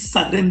cannot be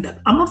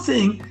surrendered. I'm not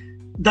saying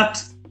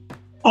that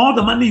all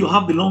the money you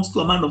have belongs to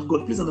a man of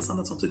God. Please understand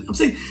that something. I'm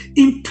saying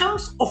in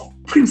terms of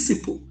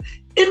principle,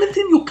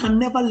 anything you can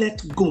never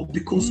let go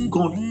because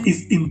God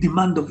is in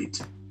demand of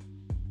it.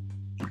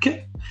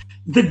 Okay?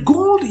 The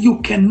gold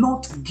you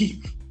cannot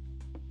give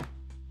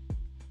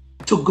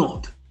to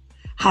God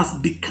has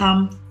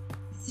become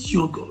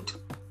your God.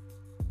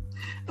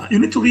 You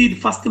need to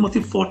read 1 Timothy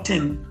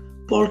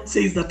 4:10. Paul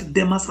says that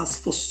Demas has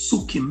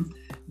forsook him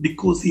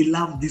because he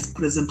loved this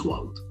present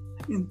world.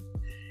 I mean,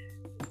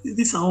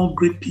 these are all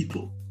great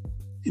people,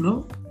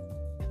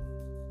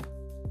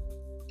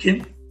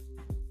 Okay.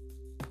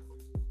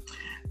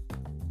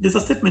 There's a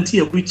statement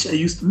here which I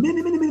used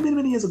many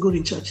years ago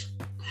in church.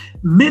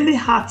 Many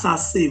hearts are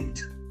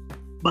saved,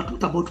 but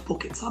what about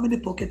pockets? How many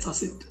pockets are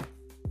saved?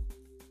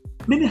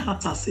 Many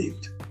hearts are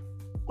saved.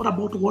 What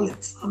about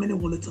wallets? How many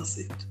wallets are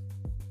saved?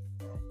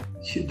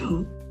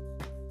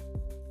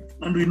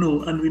 And we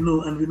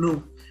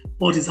know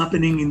what is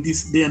happening in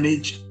this day and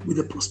age with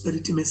the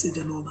prosperity message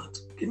and all that.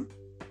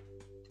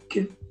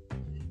 Okay.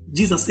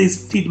 Jesus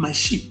says, feed my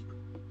sheep.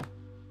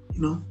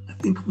 I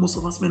think most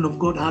of us men of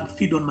God had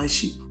feed on my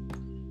sheep.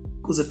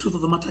 Because the truth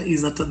of the matter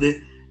is that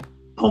the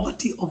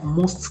poverty of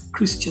most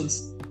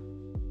Christians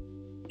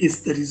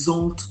is the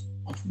result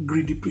of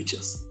greedy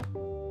preachers.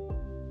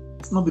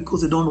 It's not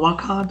because they don't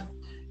work hard.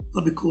 It's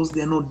not because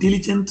they are not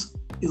diligent.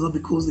 It's not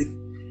because they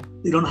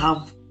don't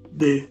have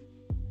the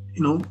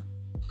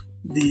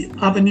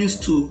avenues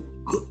to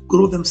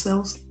grow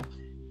themselves.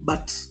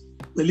 But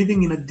we're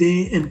living in a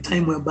day and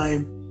time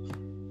whereby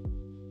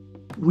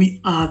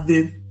we are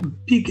the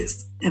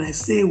biggest, and I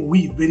say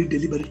we very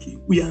deliberately,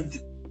 we are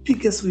the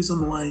biggest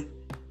reason why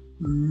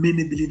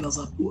many believers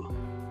are poor.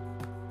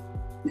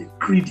 We're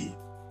greedy.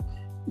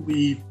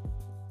 We're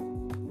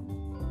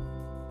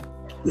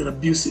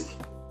abusive.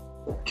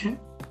 Okay?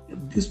 We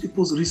abuse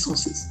people's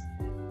resources.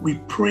 We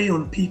prey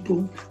on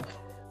people.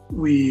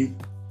 We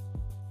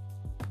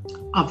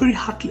are very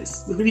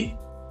heartless. We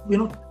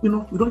don't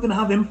even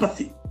have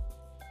empathy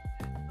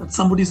that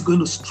somebody is going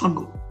to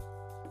struggle.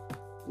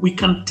 We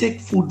can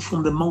take food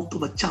from the mouth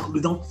of a child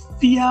without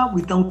fear,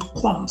 without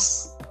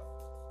qualms.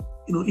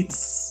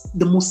 It's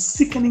the most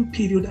sickening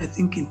period, I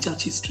think, in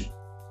church history.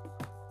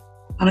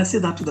 And I say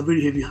that with a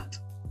very heavy heart,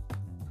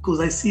 because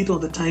I see it all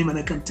the time, and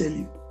I can tell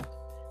you,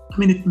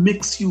 it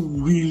makes you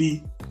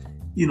really,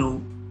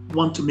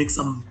 want to make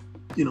some,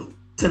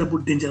 terrible,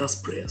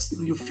 dangerous prayers.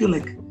 You feel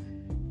like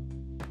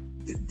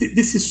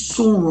this is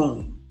so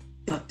wrong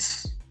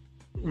that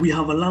we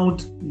have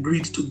allowed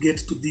greed to get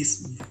to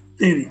this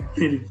very,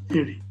 very,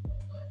 very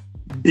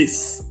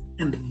base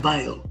and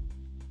vile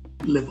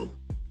level,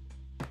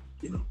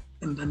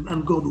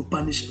 and God will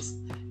punish us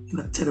in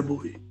a terrible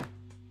way.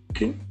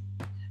 Okay?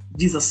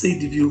 Jesus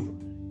said, if you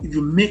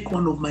make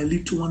one of my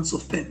little ones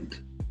offend,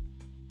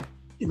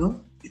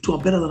 it were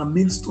better than a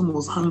millstone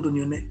was hanged on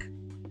your neck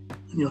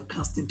and you are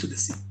cast into the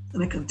sea.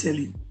 And I can tell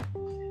you,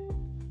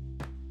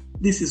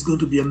 this is going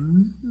to be a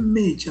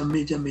major,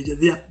 major, major.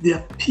 There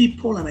are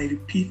people, and I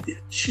repeat, there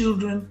are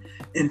children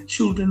and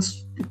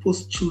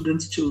people's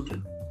children's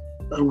children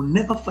that will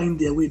never find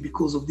their way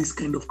because of this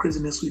kind of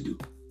craziness we do.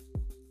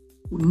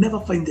 Will never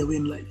find their way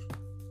in life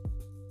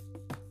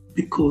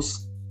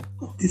because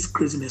of this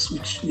craziness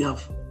which we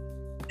have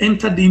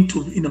entered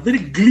into in a very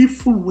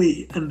gleeful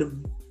way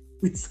and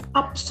with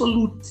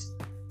absolute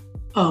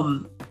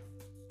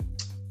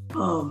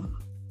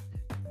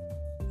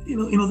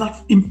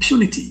that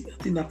impunity.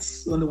 I think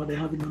that's only what I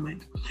have in my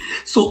mind.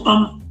 So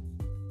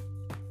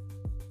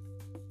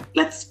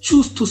let's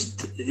choose to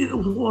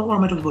what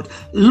am I talking about?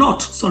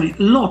 Lot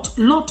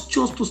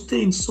chose to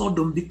stay in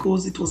Sodom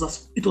because it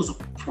was a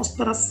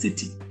prosperous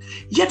city,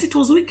 yet it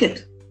was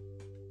wicked.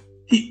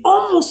 He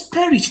almost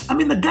perished.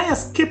 The guy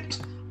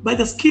escaped by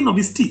the skin of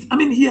his teeth.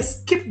 He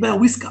escaped by a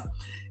whisker.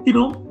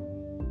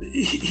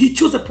 He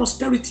chose the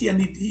prosperity,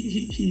 and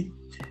he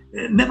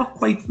never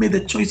quite made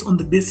the choice on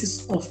the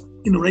basis of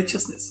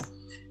righteousness.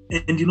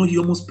 And he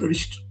almost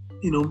perished.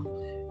 When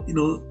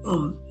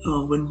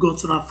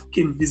God's wrath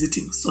came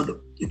visiting Sodom.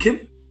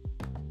 Okay?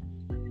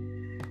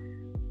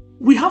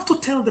 We have to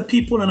tell the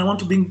people, and I want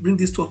to bring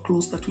this to a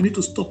close, that we need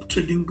to stop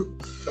trading.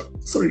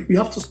 We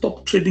have to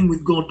stop trading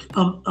with God.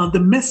 The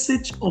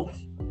message of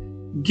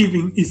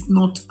giving is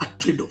not a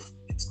trade-off.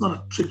 It's not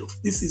a trade-off.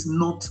 This is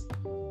not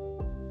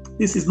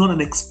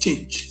an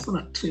exchange. It's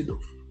not a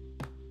trade-off.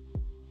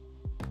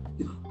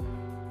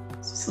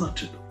 It's not a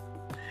trade-off.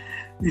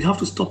 We have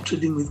to stop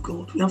trading with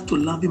God. We have to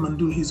love Him and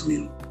do His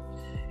will.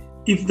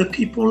 If the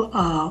people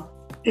are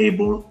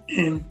able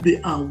and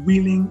they are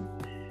willing,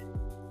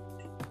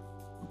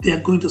 they are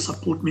going to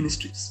support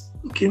ministries.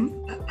 Okay?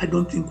 I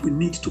don't think we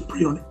need to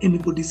prey on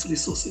anybody's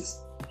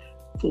resources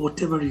for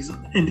whatever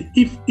reason. And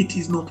if it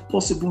is not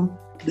possible,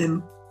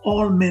 then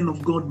all men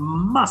of God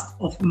must,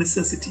 of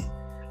necessity,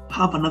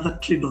 have another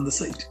trade on the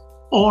side.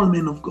 All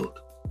men of God.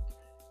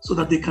 So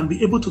that they can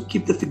be able to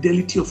keep the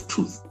fidelity of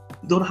truth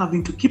without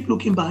having to keep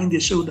looking behind their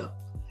shoulder.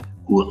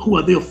 Who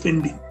are they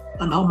offending?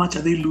 And how much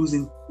are they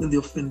losing when they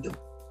offend them?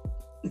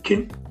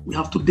 Okay? We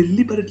have to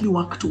deliberately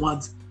work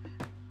towards,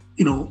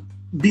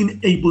 being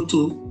able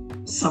to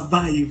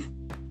survive,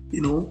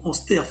 or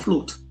stay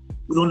afloat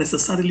without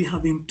necessarily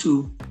having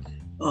to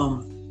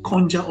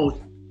conjure or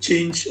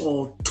change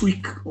or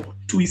tweak or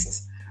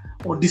twist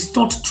or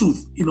distort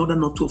truth in order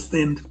not to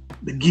offend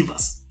the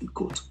givers, in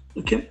quote.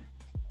 Okay?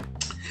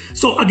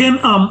 So again,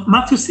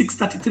 Matthew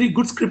 6:33,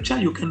 good scripture.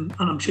 You can,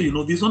 and I'm sure you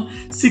know this one,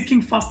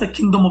 seeking first the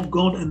kingdom of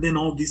God, and then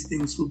all these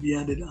things will be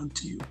added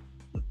unto you.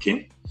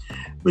 Okay,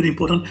 very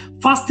important.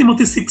 1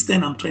 Timothy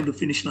 6:10, I'm trying to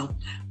finish now,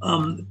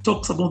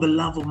 talks about the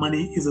love of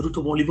money is the root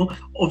of all evil.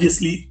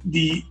 Obviously,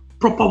 the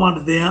proper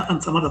word there,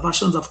 and some other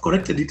versions have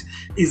corrected it,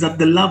 is that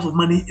the love of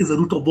money is the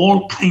root of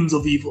all kinds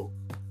of evil.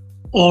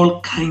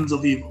 All kinds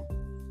of evil.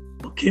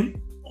 Okay?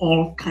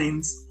 All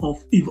kinds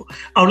of evil.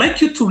 I would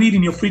like you to read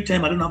in your free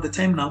time. I don't have the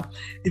time now.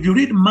 If you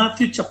read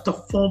Matthew chapter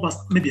 4, verse,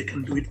 maybe I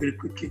can do it very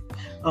quickly.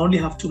 I only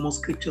have 2 more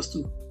scriptures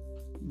to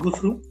go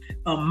through.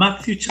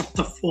 Matthew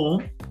chapter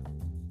 4.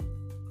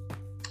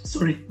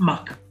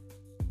 Mark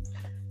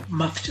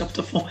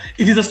chapter 4.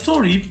 It is a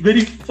story,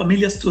 very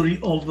familiar story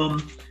of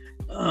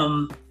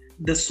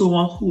the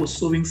sower who was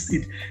sowing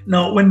seed.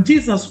 Now, when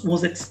Jesus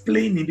was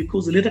explaining,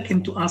 because the later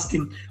came to ask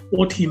him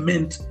what he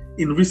meant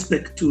in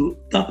respect to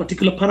that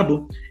particular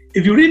parable,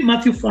 if you read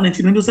Matthew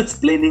 4:19, when he was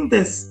explaining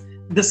this,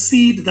 the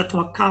seed that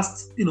were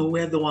cast,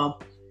 where there were,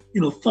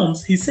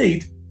 thorns, he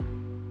said,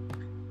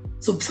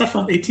 so start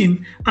from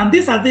 18, and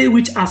these are they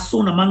which are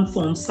sown among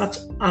thorns, such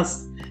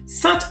as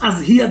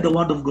hear the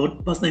word of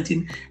God, verse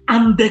 19,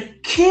 and the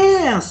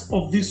cares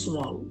of this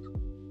world,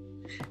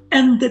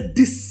 and the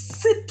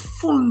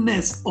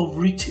deceitfulness of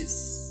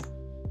riches.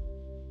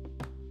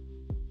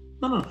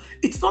 No,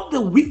 it's not the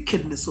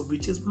wickedness of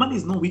riches. Money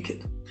is not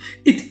wicked.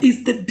 It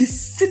is the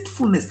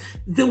deceitfulness,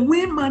 the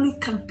way money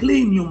can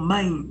play in your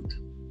mind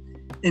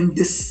and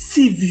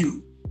deceive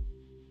you.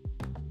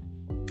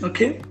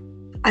 Okay?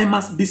 I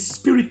must be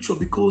spiritual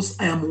because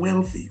I am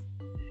wealthy.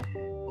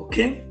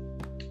 Okay?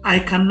 I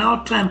can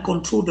now try and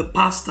control the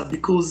pastor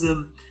because,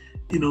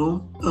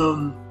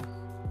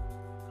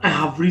 I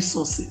have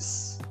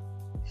resources.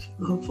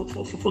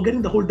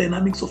 Forgetting the whole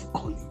dynamics of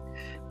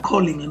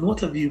calling and what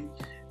have you.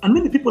 And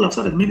many people have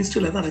started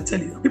ministry like that, I tell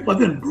you. People have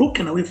been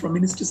broken away from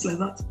ministries like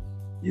that.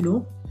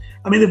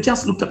 They've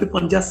just looked at people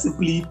and just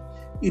simply,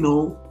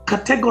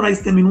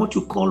 categorize them in what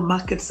you call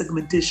market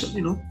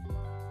segmentation.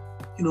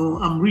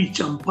 I'm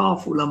rich, I'm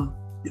powerful,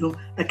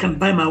 I can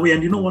buy my way.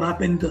 And you know what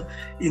happened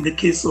in the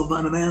case of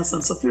Ananias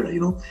and Sapphira?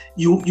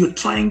 You're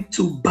trying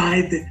to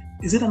buy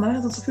is it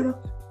Ananias and Sapphira?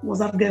 Who was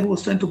that guy who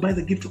was trying to buy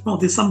the gift? No,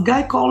 there's some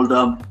guy called,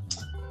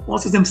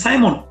 what's his name?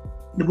 Simon,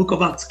 in the book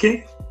of Acts,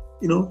 okay?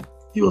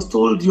 He was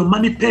told, your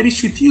money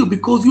perish with you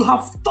because you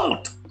have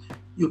thought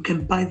you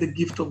can buy the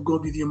gift of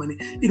God with your money.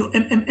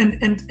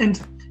 And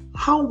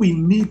how we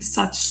need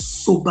such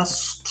sober,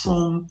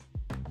 strong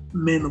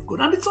men of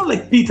God. And it's not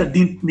like Peter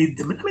didn't need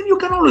them. You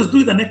can always do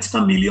it an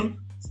extra million.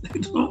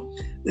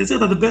 They say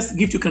that the best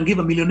gift you can give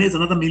a millionaire is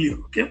another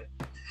million, okay?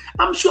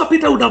 I'm sure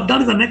Peter would have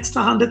done it an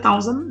extra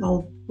 100,000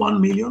 or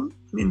 1 million.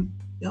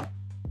 Yeah.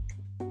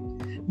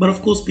 But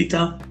of course,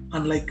 Peter,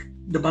 unlike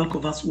the bulk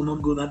of us, will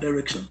not go that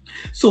direction.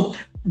 So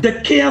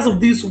the cares of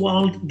this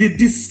world, the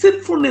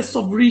deceitfulness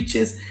of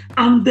riches,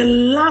 and the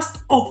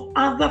lust of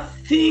other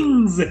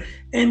things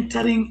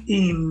entering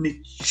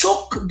in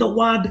choke the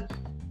word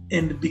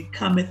and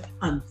becometh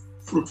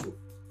unfruitful.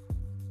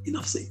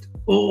 Enough said.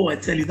 Oh, I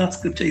tell you, that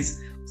scripture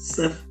is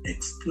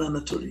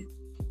self-explanatory.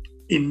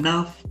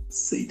 Enough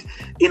said.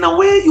 In a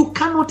way, you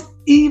cannot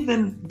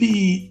even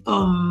be,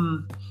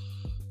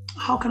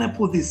 how can I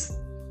put this?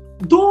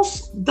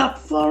 Those that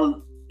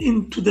fall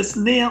into the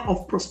snare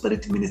of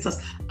prosperity ministers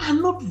are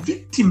not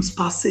victims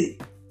per se.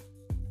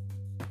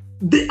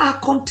 They are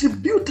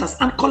contributors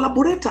and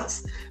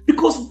collaborators,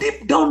 because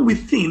deep down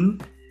within,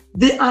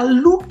 they are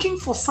looking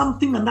for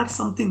something, and that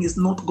something is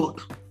not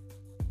God.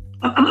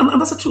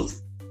 And that's the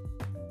truth.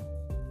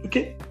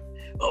 Okay?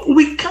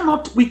 We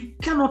cannot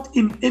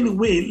in any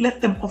way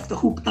let them off the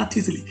hook that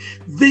easily.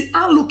 They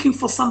are looking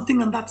for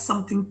something, and that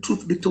something,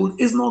 truth be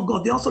told, is not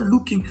God. They're also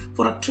looking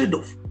for a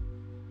trade-off.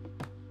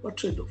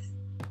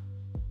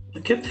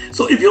 Okay?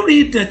 So if you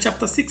read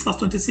chapter 6, verse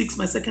 26,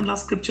 my second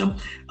last scripture,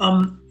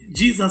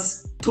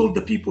 Jesus told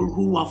the people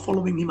who are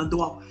following him, and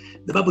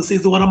the Bible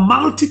says there were a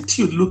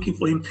multitude looking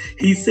for him.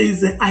 He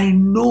says, I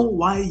know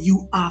why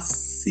you are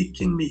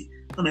seeking me.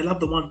 And I love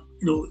the one,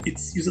 it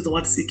uses the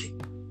word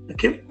seeking.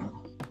 Okay?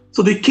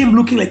 So they came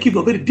looking like if they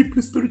were very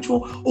deeply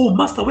spiritual. Oh,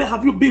 Master, where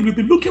have you been? We've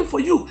been looking for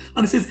you.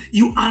 And he says,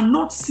 you are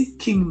not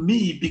seeking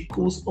me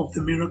because of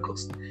the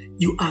miracles.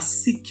 You are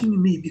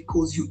seeking me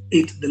because you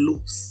ate the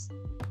loaves.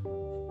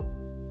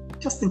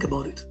 Just think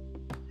about it.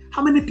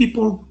 How many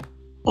people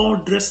all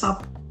dress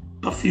up,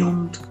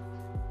 perfumed,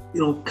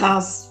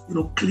 cars,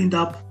 cleaned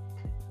up,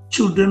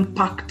 children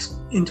packed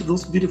into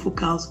those beautiful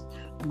cars,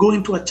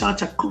 going to a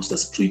church across the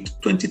street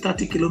 20,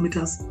 30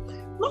 kilometers,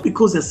 not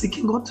because they're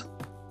seeking God.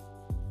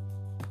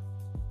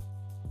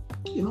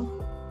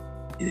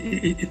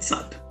 It's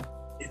sad.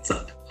 It's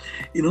sad,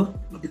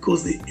 but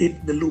because they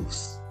ate the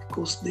loaves,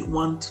 because they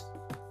want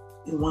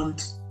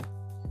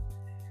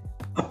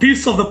a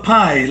piece of the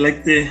pie,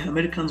 like the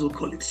Americans will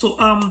call it. So,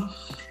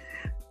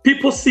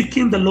 people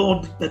seeking the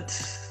Lord that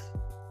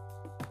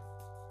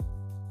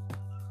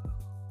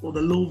for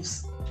the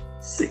loaves'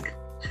 sake.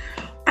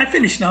 I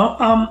finish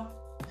now.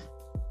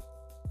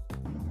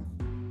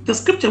 The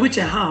scripture which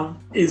I have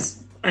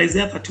is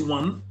Isaiah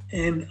 31,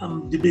 and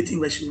I'm debating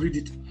whether I should read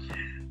it.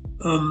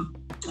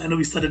 I know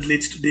we started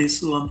late today,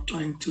 so I'm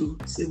trying to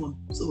save one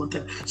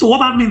time. So what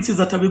that means is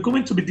that we're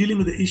going to be dealing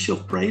with the issue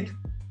of pride,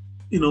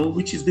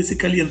 which is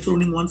basically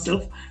enthroning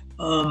oneself.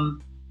 For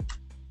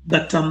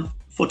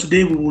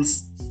today, we will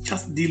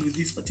just deal with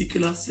this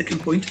particular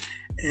second point,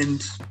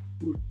 and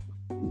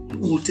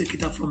we'll take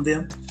it up from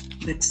there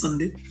next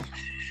Sunday.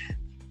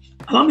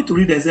 Allow me to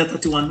read Isaiah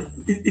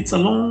 31. It's a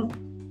long,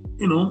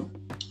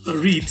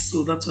 read,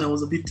 so that's why I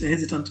was a bit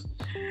hesitant.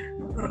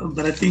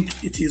 But I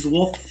think it is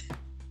worth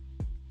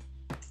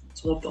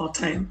our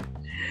time.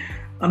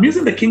 I'm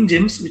using the King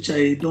James, which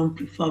I don't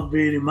prefer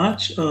very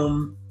much.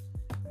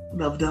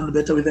 I've done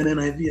better with an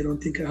NIV. I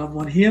don't think I have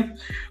one here.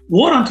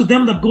 Woe unto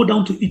them that go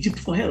down to Egypt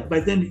for help.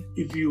 By then,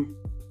 if you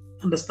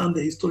understand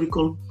the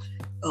historical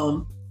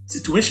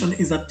situation,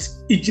 is that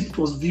Egypt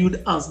was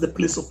viewed as the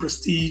place of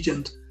prestige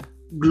and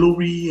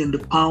glory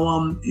and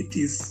power. It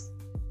is,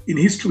 in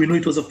history, we know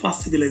it was a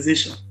first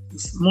civilization.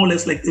 It's more or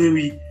less like the way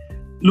we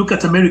look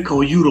at America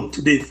or Europe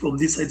today from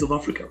these sides of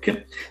Africa,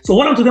 okay? So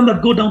what unto them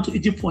that go down to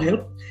Egypt for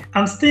help,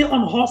 and stay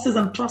on horses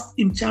and trust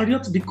in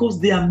chariots, because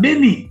they are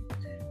many,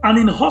 and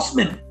in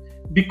horsemen,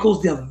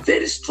 because they are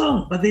very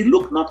strong, but they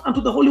look not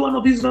unto the Holy One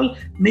of Israel,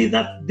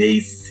 neither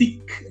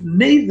seek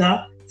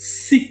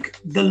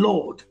the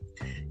Lord.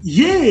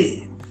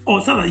 Yet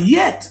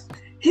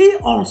he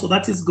also,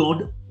 that is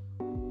God,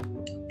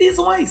 is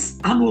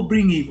wise and will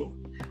bring evil,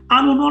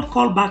 and will not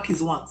call back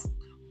his words.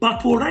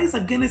 but will rise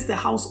against the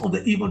house of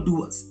the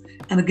evildoers,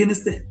 and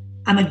against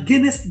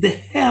the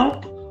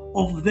help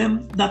of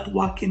them that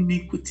work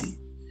iniquity.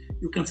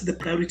 You can see the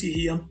priority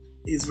here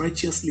is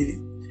righteous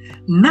living.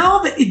 Now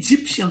the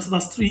Egyptians,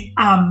 verse 3,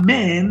 are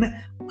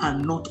men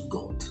and not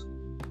God.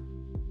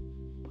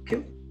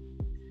 Okay?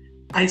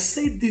 I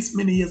said this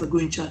many years ago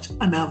in church,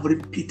 and I've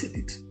repeated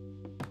it.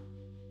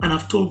 And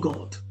I've told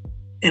God,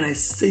 and I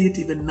say it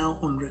even now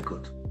on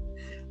record.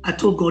 I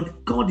told God,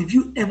 God, if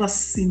you ever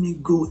see me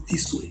go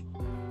this way,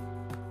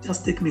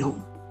 just take me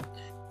home.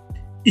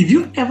 If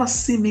you ever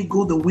see me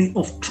go the way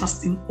of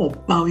trusting or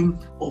bowing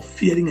or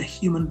fearing a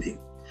human being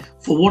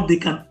for what they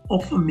can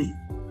offer me,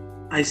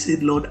 I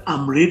said, Lord,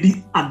 I'm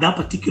ready at that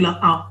particular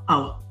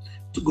hour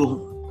to go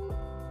home.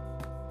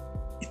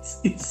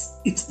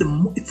 It's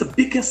the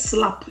biggest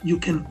slap you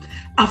can,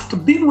 after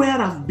being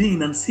where I've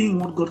been and seeing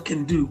what God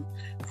can do.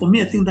 For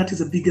me, I think that is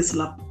the biggest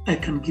slap I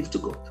can give to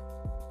God.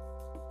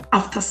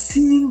 After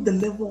seeing the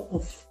level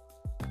of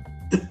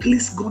the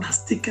place God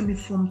has taken me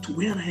from to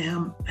where I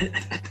am,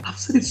 I've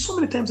said it so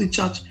many times in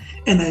church,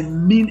 and I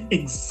mean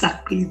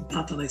exactly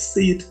that. And I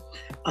say it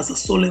as a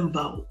solemn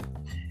vow,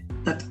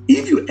 that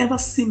if you ever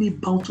see me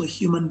bow to a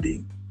human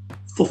being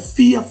for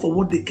fear for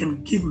what they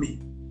can give me,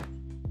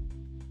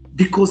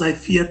 because I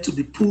fear to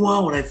be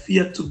poor or I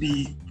fear to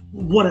be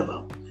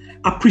whatever,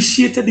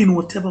 appreciated in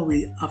whatever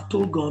way, I've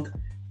told God,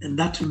 and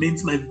that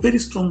remains my very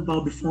strong vow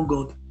before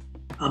God,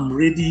 I'm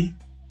ready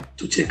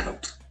to check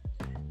out.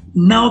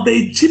 Now the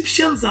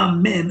Egyptians are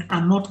men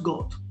and not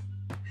God,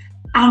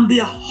 and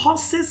their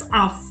horses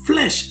are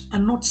flesh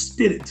and not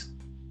spirit.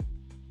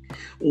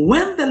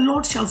 When the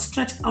Lord shall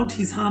stretch out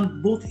his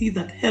hand, both he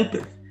that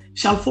helpeth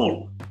shall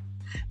fall,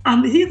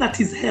 and he that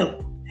is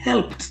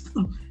helped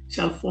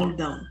shall fall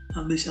down,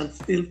 and they shall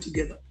fail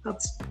together.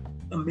 That's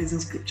amazing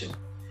scripture.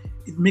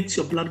 It makes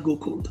your blood go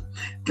cold.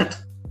 That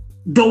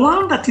the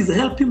one that is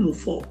helping will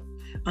fall,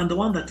 and the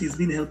one that is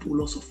being helped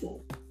will also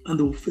fall, and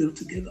they will fail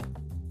together.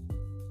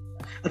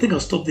 I think I'll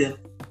stop there.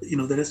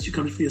 The rest you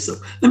can read for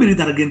yourself. Let me read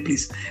that again,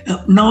 please.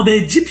 Now the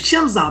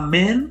Egyptians are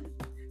men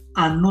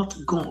and not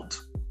God.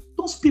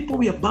 Those people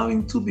we are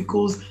bowing to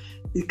because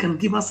they can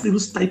give us little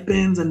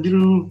stipends and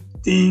little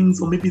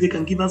things, or maybe they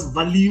can give us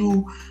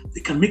value.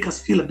 They can make us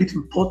feel a bit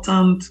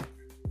important.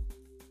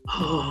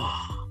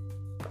 Oh,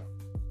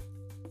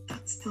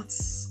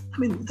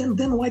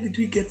 then why did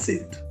we get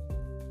saved?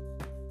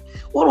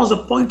 What was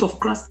the point of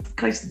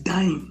Christ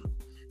dying?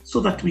 So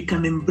that we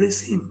can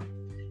embrace him.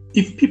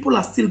 If people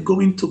are still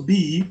going to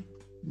be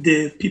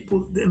the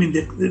people, the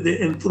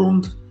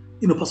enthroned,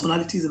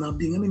 personalities in our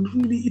being,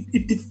 really,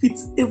 it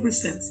defeats every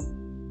sense.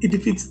 It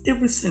defeats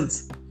every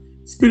sense,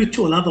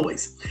 spiritual,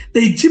 otherwise. The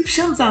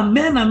Egyptians are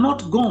men and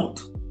not God.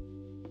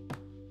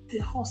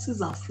 Their horses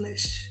are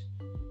flesh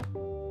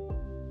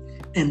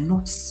and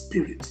not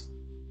spirit.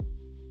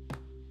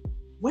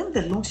 When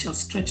the Lord shall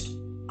stretch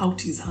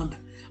out his hand,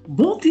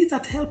 both he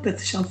that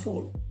helpeth shall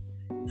fall,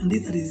 and he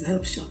that is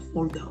helped shall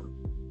fall down,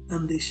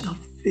 and they shall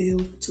fail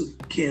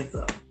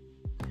together.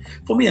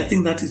 For me, I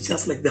think that is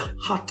just like the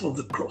heart of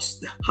the cross,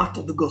 the heart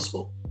of the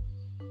gospel,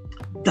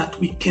 that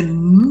we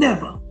can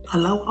never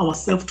allow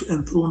ourselves to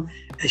enthrone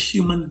a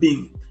human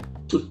being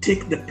to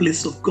take the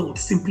place of God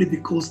simply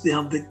because they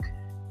have they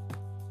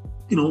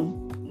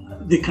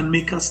can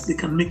make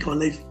our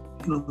life,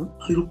 a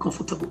little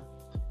comfortable.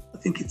 I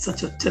think it's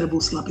such a terrible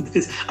slap in the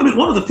face.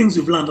 One of the things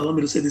we've learned, allow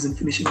me to say this in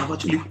finishing, I've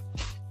actually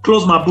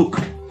closed my book.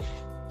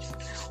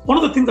 One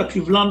of the things that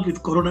we've learned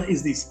with Corona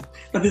is this,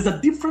 that there's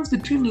a difference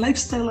between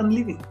lifestyle and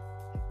living.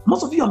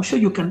 Most of you, I'm sure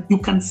you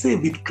can say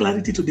with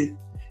clarity today,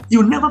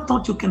 you never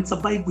thought you can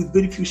survive with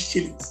very few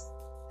shillings.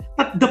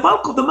 But the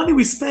bulk of the money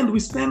we spend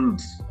with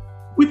things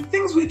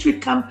which we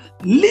can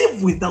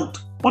live without,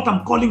 what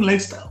I'm calling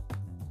lifestyle.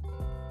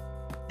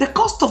 The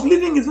cost of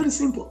living is very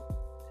simple.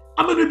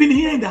 We've been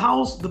here in the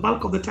house the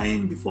bulk of the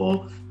time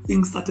before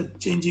things started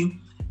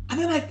changing. And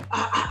then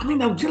I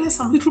realized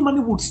some little money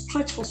would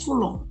stretch for so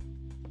long.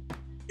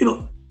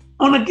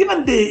 On a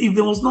given day, if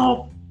there was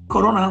no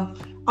Corona,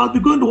 I'll be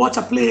going to watch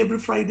a play every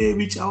Friday,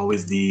 which I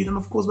always did. And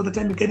of course, by the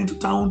time you get into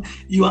town,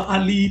 you are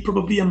early.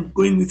 Probably I'm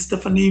going with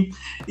Stephanie.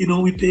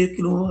 We take,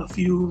 a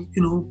few,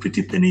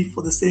 pretty penny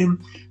for the same.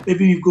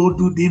 Maybe we go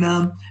do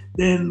dinner.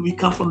 Then we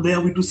come from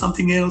there, we do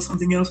something else.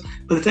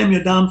 By the time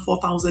you're done,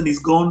 4,000 is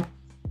gone.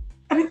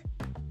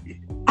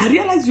 I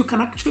realize you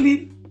can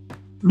actually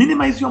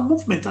minimize your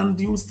movement and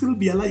you'll still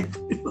be alive.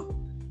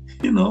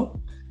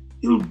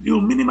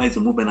 You'll minimize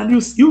your movement and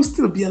you'll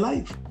still be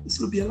alive.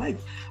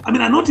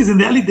 I noticed in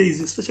the early days,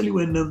 especially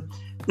when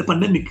the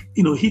pandemic,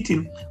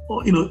 hitting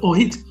or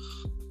hit,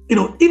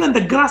 even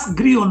the grass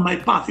grew on my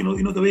path.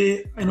 The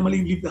way I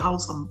normally leave the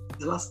house, I'm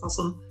the last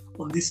person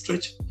on this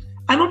stretch.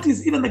 I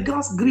noticed even the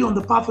grass grew on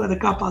the path where the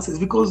car passes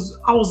because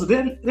I was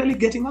rarely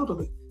getting out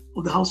of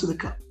the house with the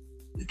car.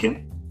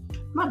 Okay,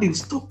 that didn't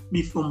stop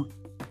me from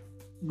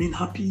being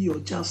happy or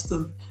just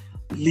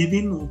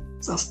living or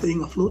just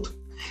staying afloat.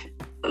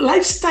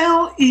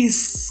 Lifestyle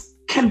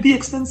can be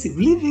expensive.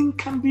 Living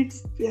can be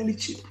fairly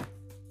cheap.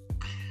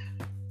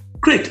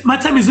 Great. My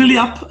time is really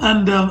up,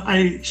 and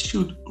I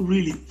should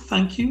really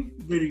thank you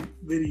very,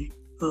 very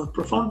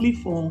profoundly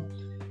for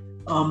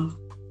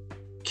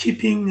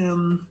keeping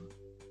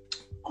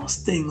or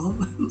staying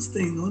on,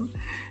 staying on,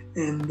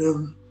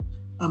 and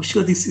I'm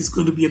sure this is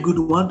going to be a good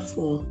one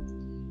for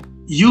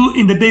you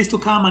in the days to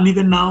come, and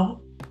even now,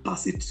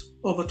 pass it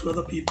over to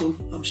other people.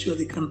 I'm sure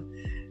they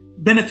can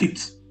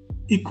benefit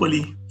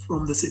equally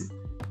from the same.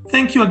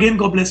 Thank you again.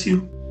 God bless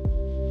you.